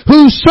it.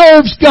 Who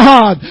serves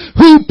God?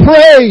 Who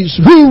prays?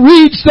 Who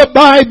reads the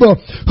Bible?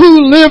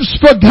 Who lives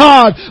for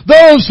God?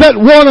 Those that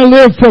want to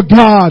live for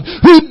God.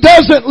 Who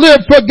doesn't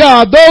live for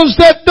God? Those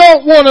that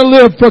don't want to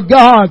live for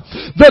God.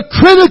 The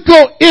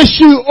critical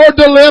issue or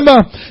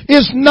dilemma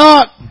is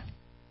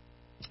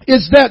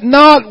that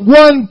not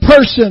one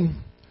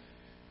person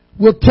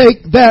will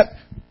take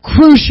that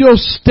crucial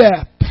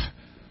step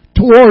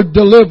toward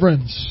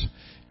deliverance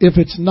if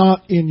it's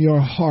not in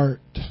your heart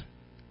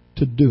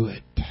to do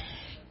it.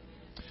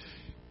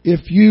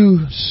 If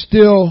you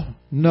still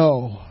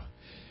know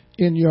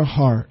in your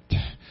heart,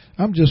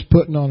 I'm just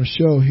putting on a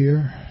show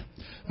here.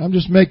 I'm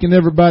just making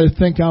everybody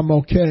think I'm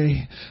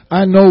okay.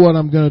 I know what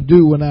I'm going to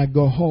do when I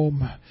go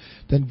home.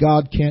 Then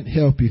God can't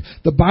help you.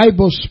 The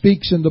Bible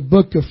speaks in the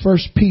book of 1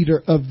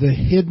 Peter of the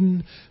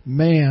hidden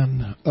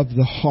man of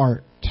the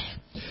heart.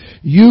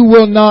 You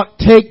will not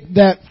take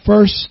that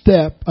first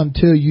step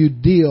until you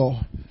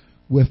deal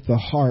with the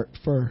heart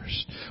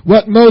first.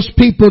 What most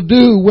people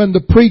do when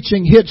the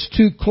preaching hits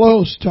too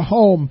close to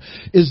home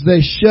is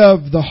they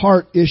shove the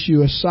heart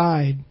issue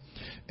aside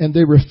and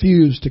they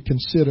refuse to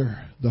consider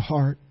the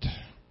heart.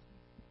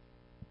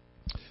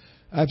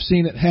 I've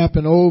seen it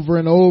happen over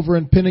and over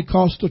in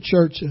Pentecostal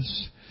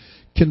churches.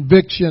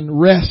 Conviction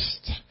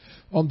rests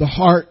on the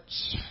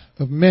hearts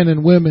of men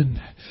and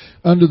women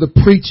under the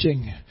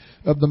preaching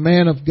of the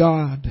man of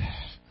God.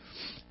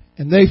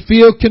 And they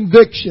feel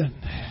conviction.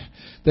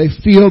 They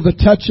feel the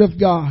touch of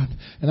God.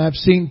 And I've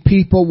seen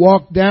people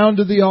walk down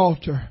to the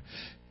altar.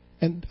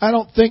 And I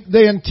don't think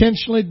they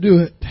intentionally do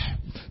it.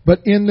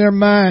 But in their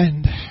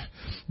mind,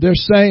 they're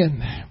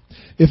saying,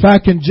 if I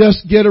can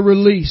just get a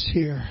release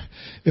here.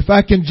 If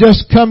I can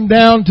just come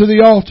down to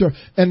the altar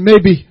and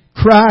maybe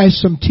cry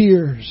some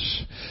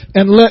tears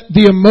and let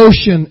the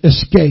emotion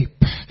escape.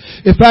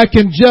 If I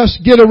can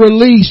just get a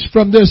release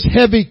from this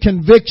heavy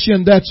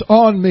conviction that's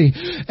on me,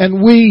 and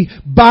we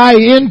buy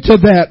into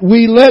that,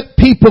 we let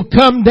people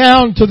come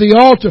down to the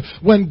altar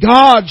when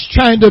God's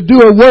trying to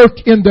do a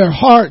work in their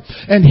heart,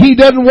 and He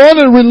doesn't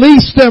want to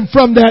release them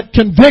from that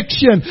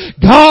conviction.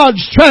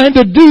 God's trying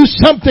to do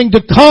something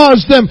to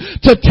cause them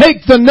to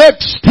take the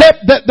next step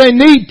that they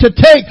need to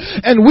take,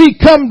 and we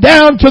come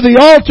down to the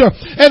altar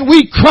and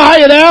we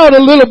cry it out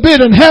a little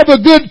bit and have a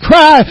good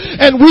cry,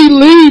 and we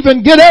leave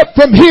and get up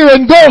from here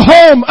and go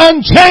home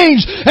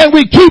unchanged, and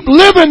we keep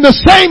living the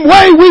same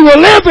way we were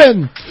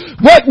living.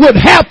 What would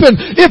happen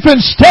if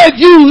instead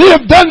you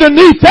lived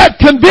underneath that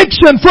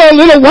conviction for a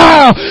little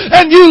while,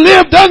 and you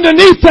lived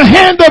underneath the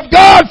hand of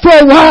God for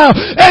a while,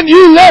 and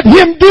you let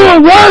Him do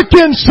a work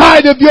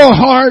inside of your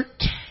heart?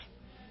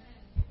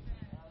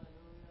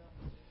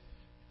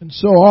 And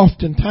so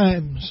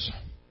oftentimes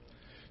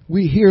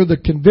we hear the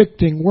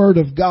convicting word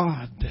of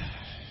God,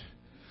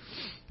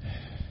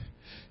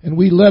 and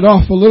we let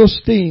off a little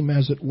steam,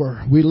 as it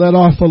were. We let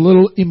off a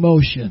little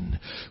emotion.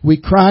 We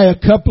cry a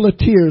couple of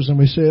tears and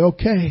we say,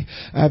 okay,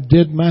 I've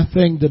did my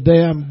thing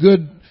today. I'm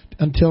good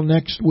until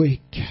next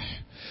week.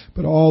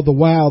 But all the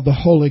while the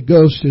Holy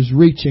Ghost is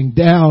reaching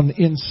down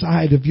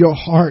inside of your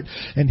heart,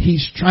 and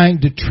He's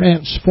trying to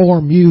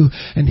transform you,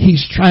 and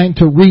He's trying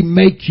to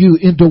remake you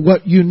into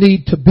what you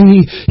need to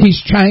be.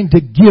 He's trying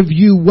to give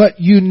you what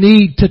you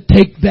need to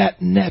take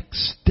that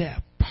next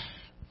step.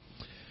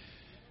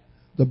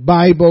 The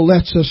Bible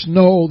lets us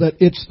know that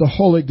it's the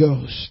Holy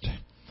Ghost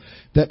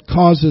that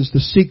causes the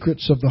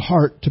secrets of the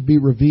heart to be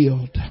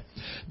revealed.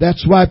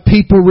 That's why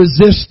people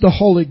resist the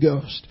Holy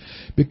Ghost,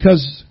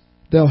 because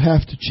they'll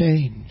have to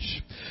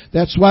change.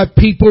 That's why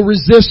people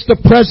resist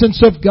the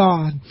presence of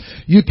God.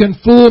 You can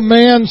fool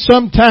man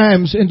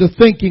sometimes into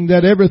thinking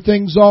that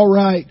everything's all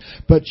right,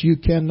 but you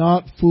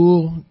cannot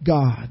fool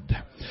God.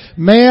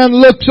 Man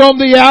looks on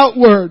the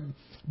outward,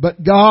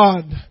 but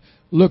God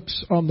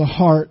looks on the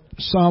heart.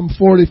 Psalm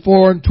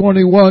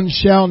 44:21,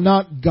 shall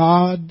not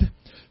God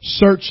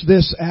search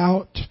this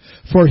out?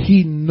 For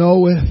He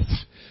knoweth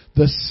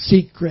the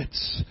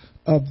secrets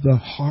of the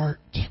heart.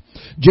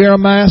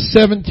 Jeremiah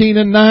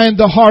 17:9,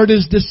 the heart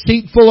is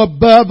deceitful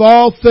above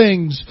all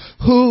things.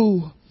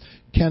 Who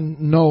can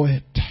know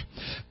it?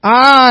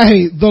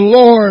 I, the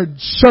Lord,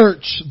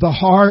 search the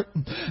heart.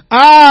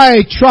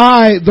 I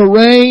try the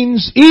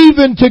reins,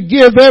 even to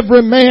give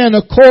every man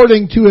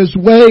according to his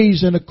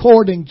ways and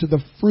according to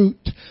the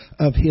fruit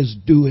of his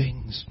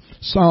doings.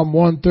 Psalm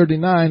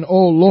 139,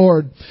 O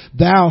Lord,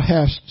 Thou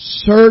hast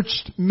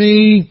searched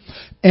me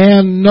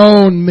and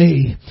known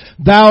me.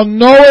 Thou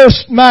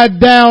knowest my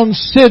down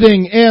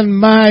sitting and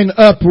mine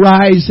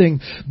uprising.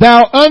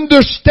 Thou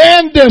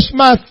understandest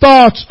my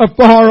thoughts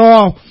afar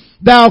off.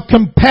 Thou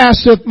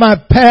compasseth my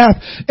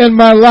path and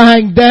my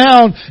lying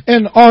down,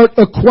 and art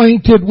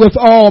acquainted with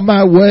all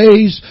my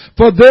ways.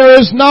 For there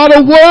is not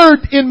a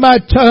word in my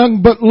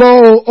tongue, but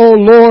lo, O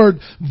Lord,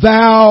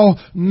 Thou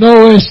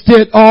knowest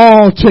it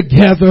all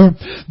together.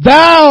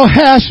 Thou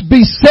hast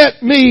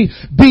beset me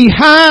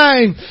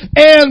behind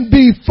and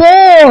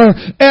before,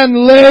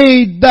 and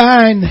laid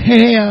Thine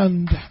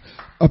hand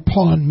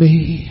upon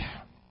me.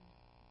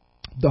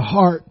 The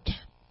heart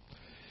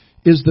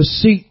is the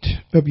seat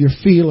of your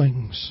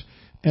feelings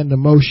and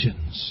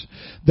emotions.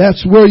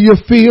 That's where your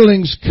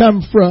feelings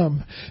come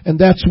from, and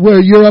that's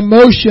where your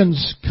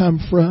emotions come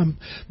from.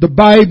 The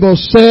Bible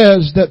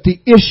says that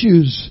the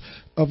issues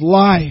of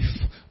life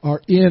are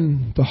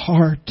in the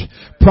heart.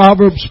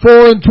 Proverbs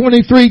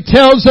 4:23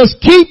 tells us,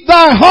 keep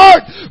thy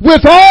heart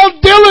with all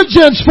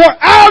diligence, for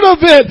out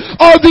of it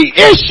are the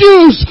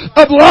issues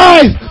of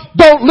life.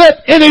 Don't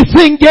let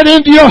anything get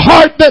into your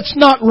heart that's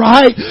not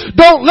right.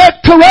 Don't let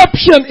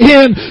corruption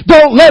in.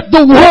 Don't let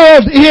the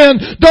world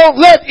in.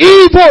 Don't let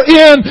evil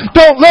in.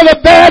 Don't let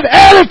a bad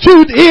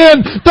attitude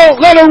in.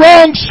 Don't let a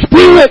wrong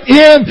spirit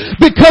in.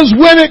 Because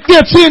when it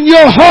gets in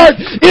your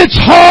heart, it's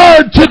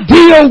hard to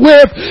deal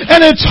with, and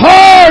it's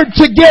hard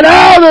to get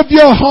out of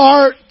your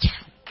heart.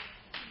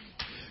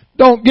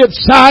 Don't get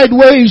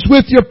sideways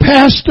with your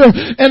pastor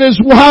and his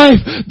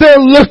wife.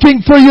 They're looking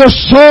for your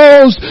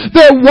souls.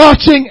 They're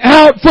watching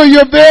out for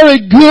your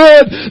very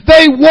good.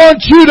 They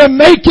want you to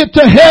make it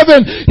to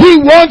heaven.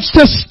 He wants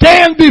to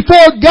stand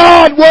before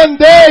God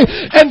one day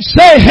and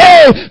say,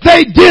 hey,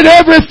 they did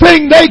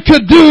everything they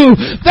could do.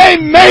 They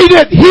made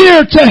it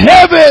here to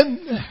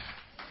heaven.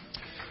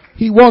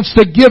 He wants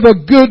to give a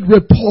good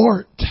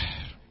report.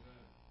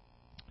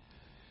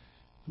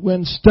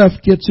 When stuff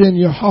gets in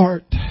your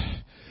heart,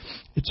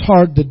 it's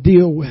hard to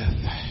deal with.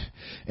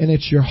 And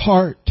it's your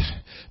heart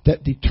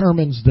that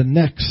determines the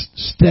next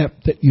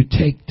step that you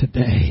take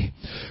today.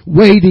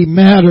 Weighty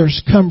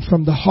matters come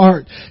from the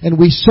heart, and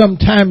we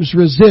sometimes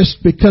resist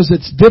because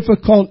it's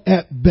difficult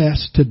at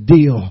best to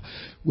deal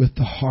with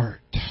the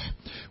heart.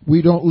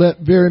 We don't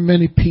let very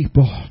many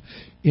people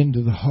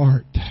into the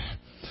heart.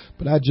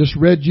 But I just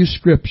read you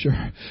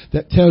scripture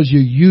that tells you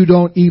you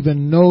don't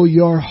even know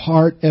your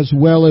heart as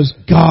well as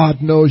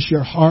God knows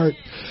your heart.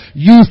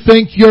 You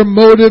think your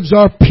motives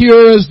are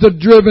pure as the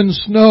driven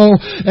snow,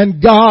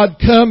 and God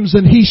comes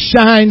and He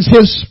shines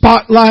His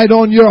spotlight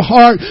on your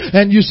heart,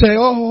 and you say,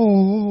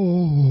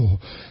 oh,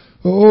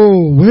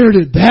 where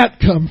did that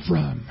come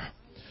from?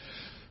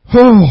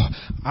 Oh,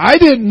 I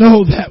didn't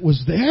know that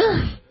was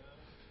there.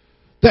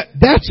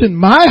 That's in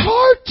my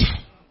heart?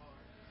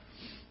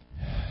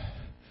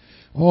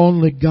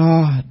 Only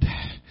God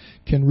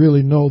can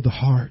really know the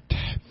heart.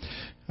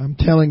 I'm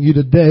telling you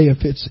today,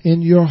 if it's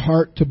in your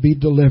heart to be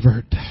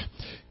delivered,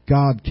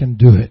 God can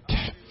do it.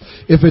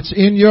 If it's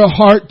in your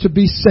heart to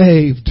be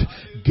saved,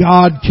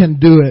 God can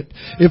do it.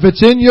 If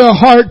it's in your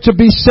heart to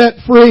be set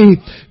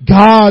free,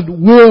 God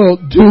will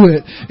do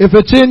it. If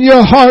it's in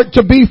your heart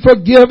to be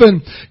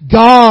forgiven,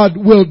 God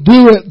will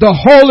do it. The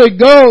Holy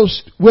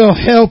Ghost will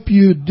help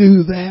you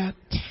do that.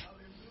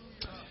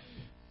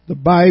 The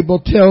Bible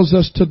tells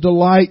us to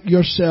delight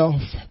yourself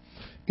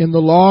in the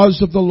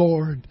laws of the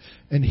Lord,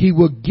 and He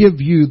will give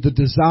you the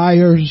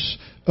desires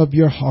of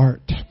your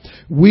heart.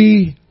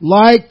 We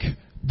like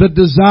the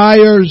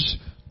desires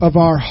of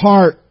our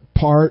heart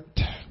part.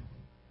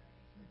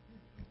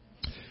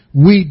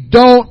 We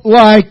don't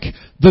like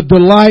the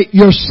delight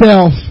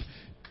yourself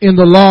in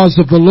the laws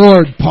of the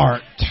Lord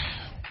part.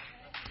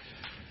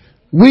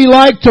 We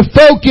like to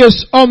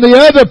focus on the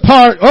other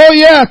part. Oh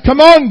yeah, come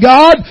on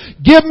God,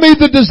 give me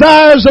the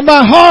desires of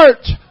my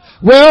heart.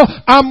 Well,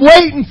 I'm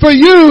waiting for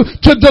you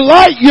to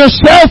delight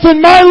yourself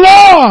in my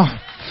law.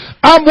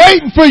 I'm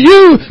waiting for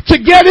you to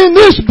get in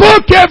this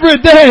book every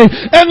day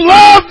and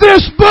love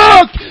this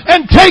book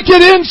and take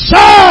it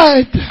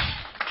inside.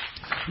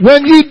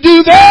 When you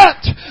do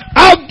that,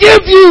 I'll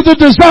give you the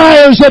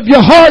desires of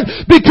your heart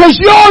because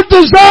your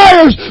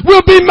desires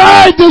will be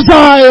my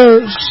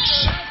desires.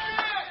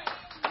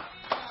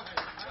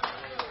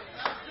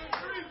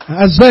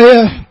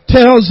 Isaiah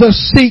tells us,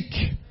 seek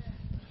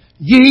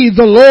ye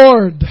the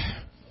Lord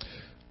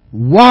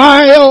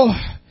while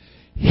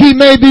He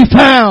may be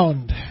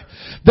found.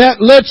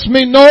 That lets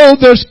me know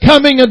there's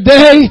coming a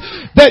day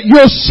that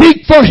you'll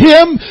seek for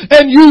Him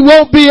and you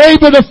won't be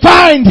able to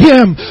find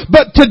Him.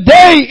 But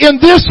today in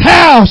this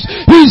house,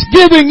 He's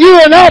giving you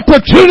an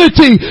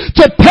opportunity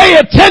to pay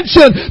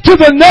attention to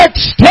the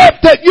next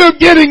step that you're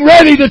getting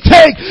ready to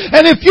take.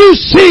 And if you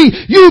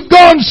see you've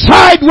gone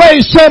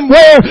sideways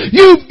somewhere,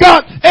 you've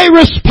got a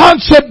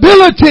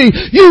responsibility,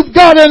 you've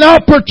got an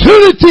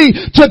opportunity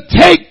to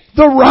take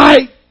the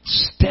right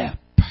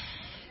step.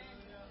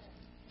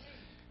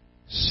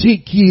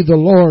 Seek ye the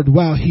Lord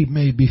while He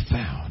may be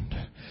found.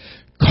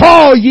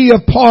 Call ye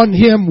upon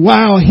Him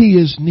while He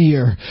is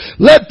near.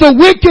 Let the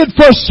wicked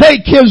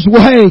forsake his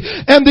way,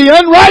 and the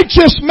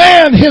unrighteous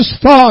man his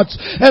thoughts,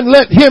 and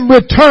let him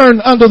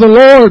return unto the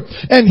Lord,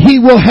 and He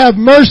will have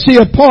mercy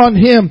upon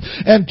him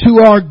and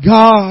to our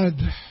God.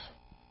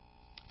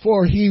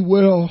 For He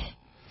will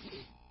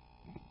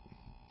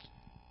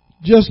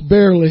just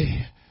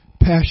barely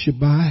pass you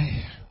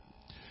by.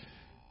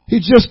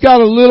 He's just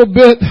got a little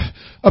bit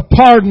of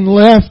pardon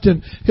left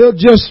and He'll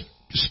just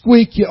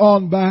squeak you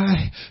on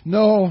by.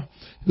 No,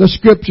 the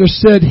Scripture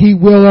said He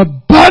will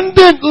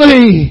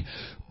abundantly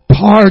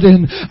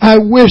pardon. I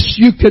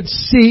wish you could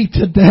see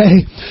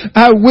today.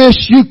 I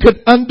wish you could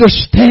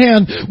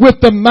understand with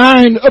the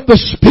mind of the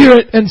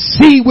Spirit and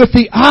see with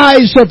the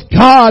eyes of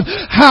God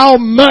how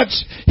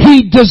much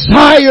He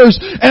desires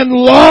and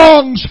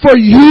longs for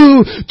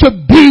you to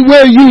be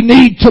where you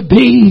need to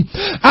be.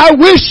 I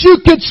wish you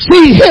could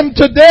see Him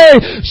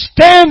today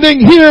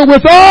standing here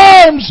with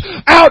arms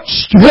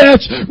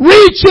outstretched,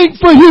 reaching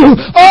for you.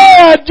 Oh,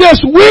 I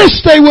just wish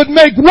they would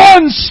make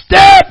one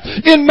step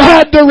in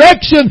my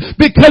direction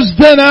because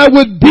then I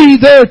would be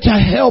there to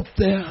help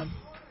them.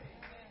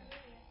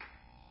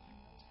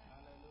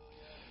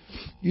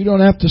 You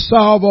don't have to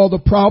solve all the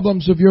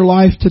problems of your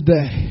life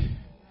today,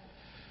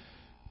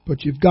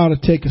 but you've got to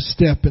take a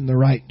step in the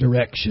right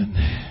direction.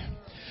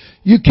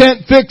 You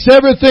can't fix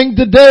everything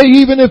today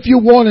even if you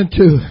wanted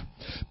to,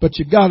 but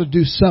you got to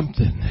do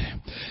something.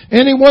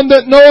 Anyone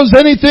that knows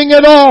anything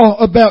at all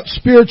about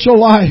spiritual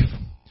life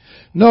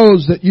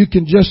knows that you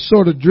can just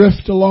sort of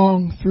drift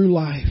along through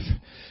life,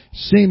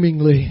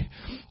 seemingly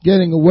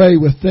getting away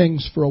with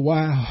things for a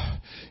while.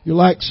 You're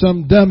like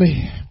some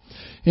dummy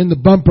in the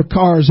bumper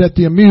cars at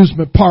the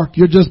amusement park.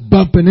 You're just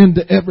bumping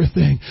into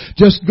everything.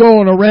 Just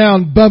going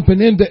around bumping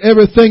into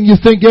everything. You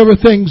think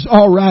everything's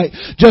alright.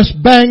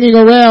 Just banging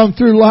around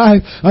through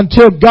life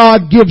until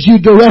God gives you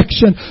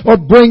direction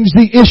or brings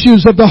the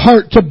issues of the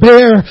heart to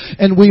bear.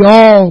 And we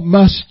all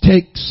must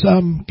take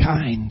some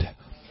kind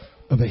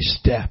of a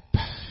step.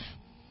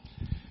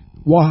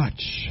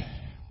 Watch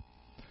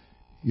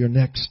your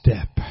next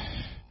step.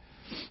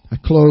 I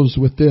close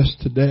with this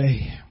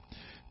today.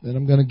 Then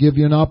I'm going to give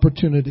you an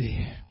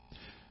opportunity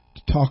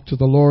to talk to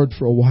the Lord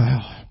for a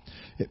while.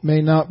 It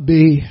may not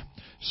be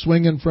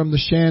swinging from the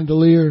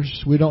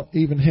chandeliers. We don't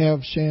even have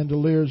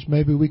chandeliers.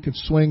 Maybe we could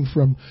swing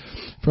from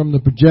the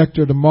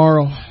projector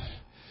tomorrow.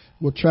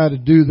 We'll try to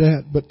do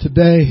that. But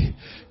today,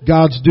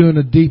 God's doing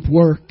a deep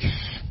work.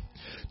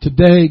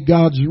 Today,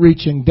 God's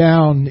reaching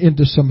down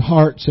into some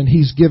hearts and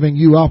He's giving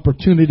you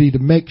opportunity to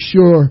make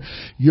sure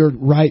you're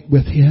right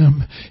with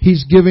Him.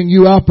 He's giving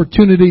you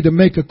opportunity to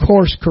make a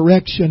course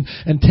correction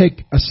and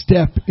take a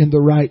step in the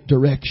right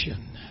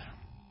direction.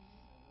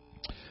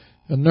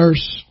 A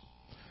nurse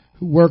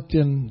who worked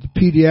in the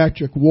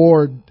pediatric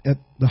ward at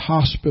the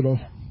hospital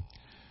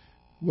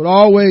would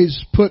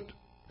always put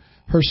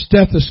her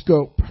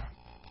stethoscope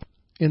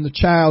in the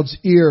child's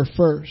ear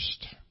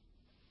first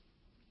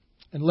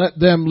and let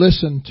them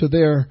listen to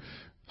their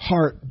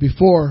heart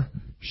before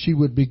she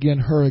would begin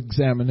her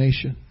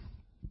examination.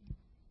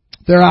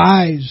 Their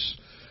eyes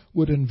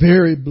would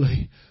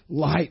invariably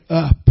light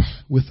up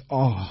with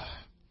awe.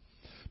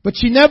 But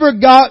she never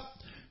got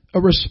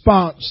a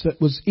response that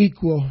was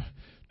equal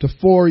to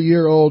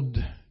 4-year-old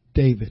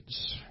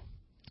David's.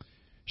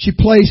 She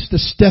placed the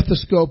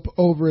stethoscope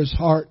over his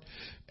heart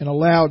and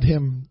allowed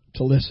him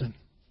to listen.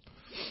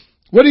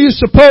 "What do you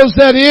suppose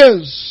that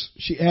is?"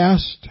 she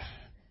asked.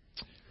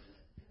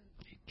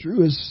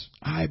 Drew his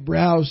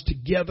eyebrows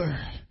together.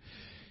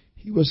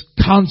 He was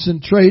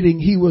concentrating.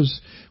 He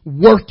was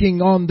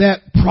working on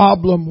that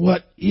problem.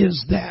 What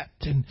is that?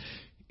 And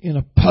in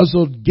a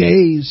puzzled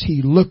gaze,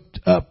 he looked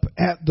up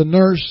at the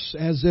nurse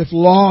as if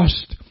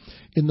lost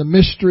in the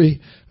mystery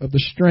of the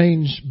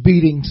strange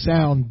beating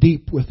sound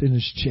deep within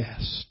his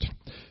chest.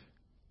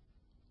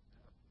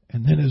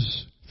 And then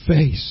his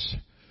face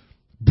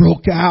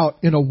broke out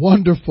in a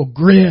wonderful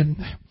grin.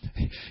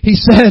 He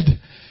said,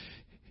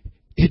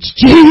 "It's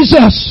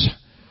Jesus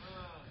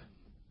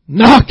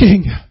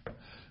knocking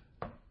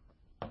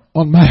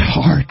on my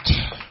heart."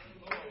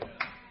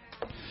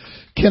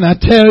 Can I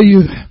tell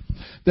you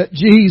that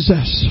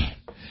Jesus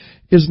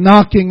is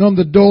knocking on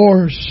the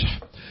doors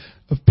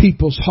of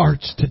people's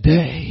hearts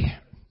today?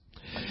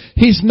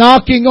 He's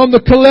knocking on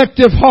the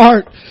collective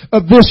heart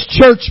of this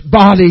church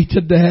body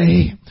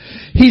today.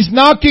 He's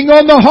knocking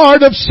on the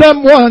heart of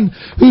someone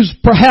who's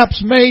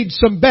perhaps made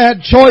some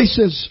bad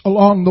choices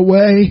along the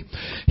way.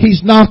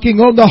 He's knocking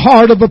on the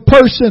heart of a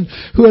person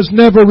who has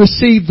never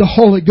received the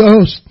Holy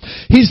Ghost.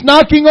 He's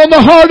knocking on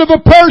the heart of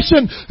a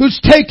person who's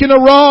taken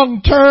a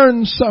wrong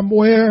turn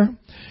somewhere.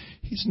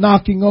 He's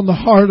knocking on the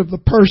heart of the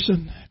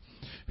person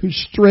who's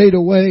strayed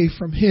away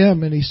from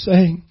Him, and He's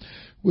saying,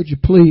 "Would you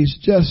please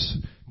just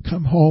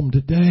come home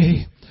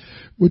today?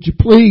 Would you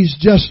please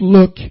just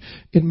look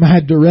in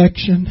my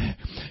direction?"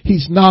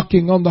 He's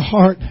knocking on the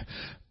heart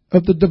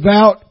of the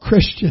devout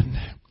Christian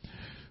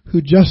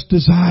who just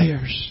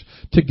desires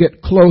to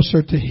get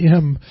closer to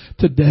Him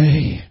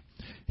today.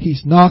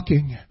 He's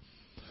knocking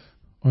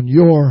on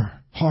your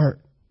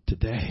heart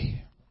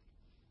today.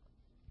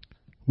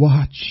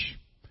 Watch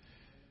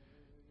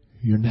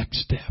your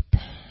next step.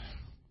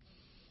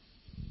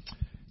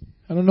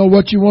 I don't know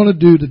what you want to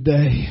do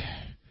today,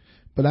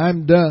 but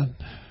I'm done.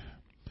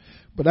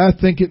 But I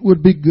think it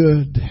would be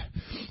good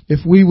if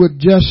we would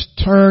just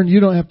turn. You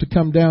don't have to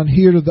come down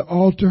here to the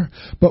altar,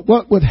 but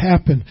what would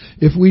happen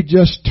if we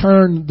just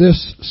turned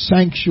this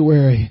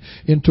sanctuary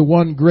into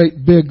one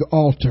great big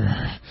altar?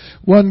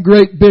 One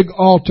great big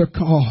altar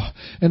call.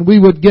 And we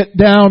would get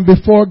down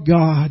before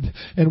God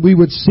and we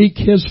would seek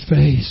His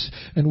face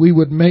and we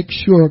would make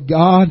sure,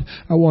 God,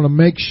 I want to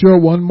make sure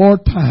one more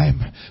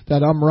time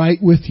that I'm right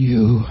with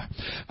You.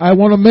 I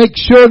want to make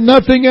sure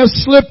nothing has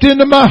slipped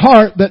into my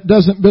heart that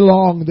doesn't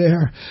belong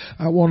there.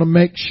 I want to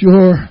make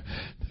sure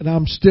that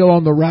I'm still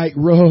on the right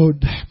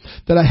road,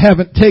 that I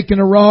haven't taken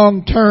a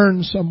wrong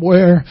turn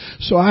somewhere.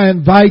 So I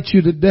invite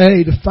you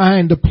today to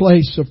find a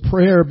place of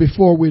prayer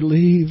before we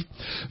leave.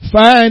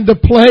 Find a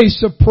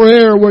place of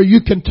prayer where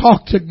you can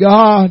talk to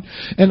God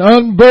and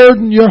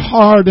unburden your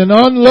heart and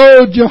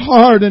unload your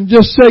heart and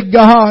just say,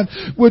 "God,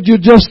 would You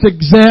just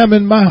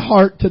examine my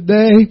heart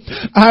today?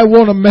 I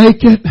want to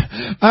make it.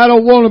 I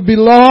don't want to be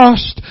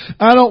lost.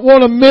 I don't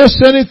want to miss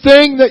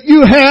anything that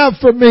You have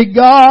for me.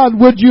 God,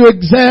 would You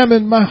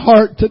examine my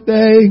heart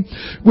today?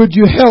 Would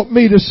You help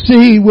me to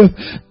see with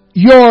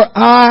Your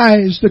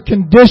eyes the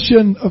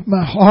condition of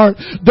my heart?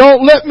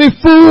 Don't let me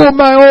fool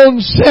my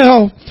own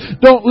self.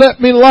 Don't let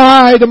me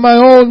lie to my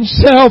own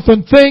self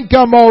and think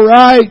I'm all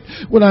right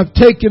when I've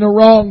taken a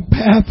wrong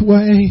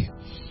pathway.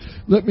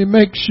 Let me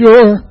make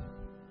sure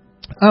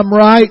I'm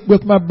right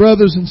with my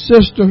brothers and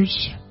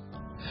sisters.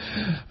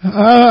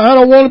 I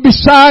don't want to be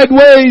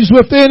sideways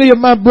with any of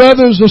my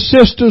brothers or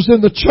sisters in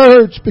the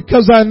church,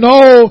 because I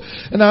know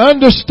and I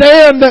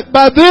understand that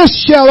by this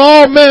shall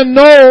all men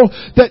know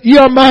that ye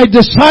are my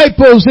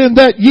disciples, in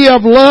that ye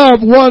have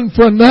love one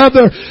for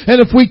another. And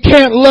if we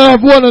can't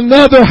love one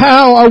another,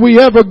 how are we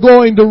ever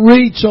going to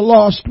reach a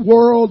lost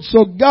world?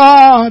 So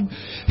God,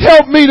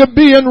 help me to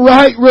be in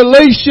right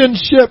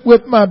relationship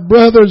with my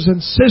brothers and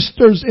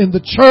sisters in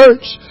the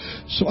church,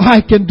 so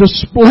I can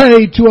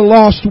display to a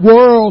lost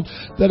world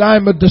that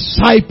I'm a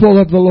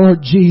disciple of the Lord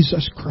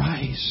Jesus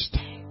Christ.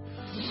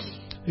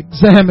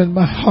 Examine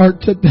my heart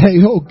today,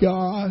 oh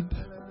God.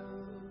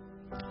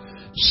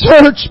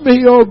 Search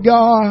me, oh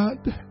God.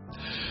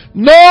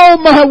 Know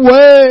my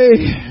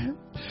way.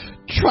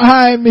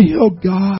 Try me, oh God.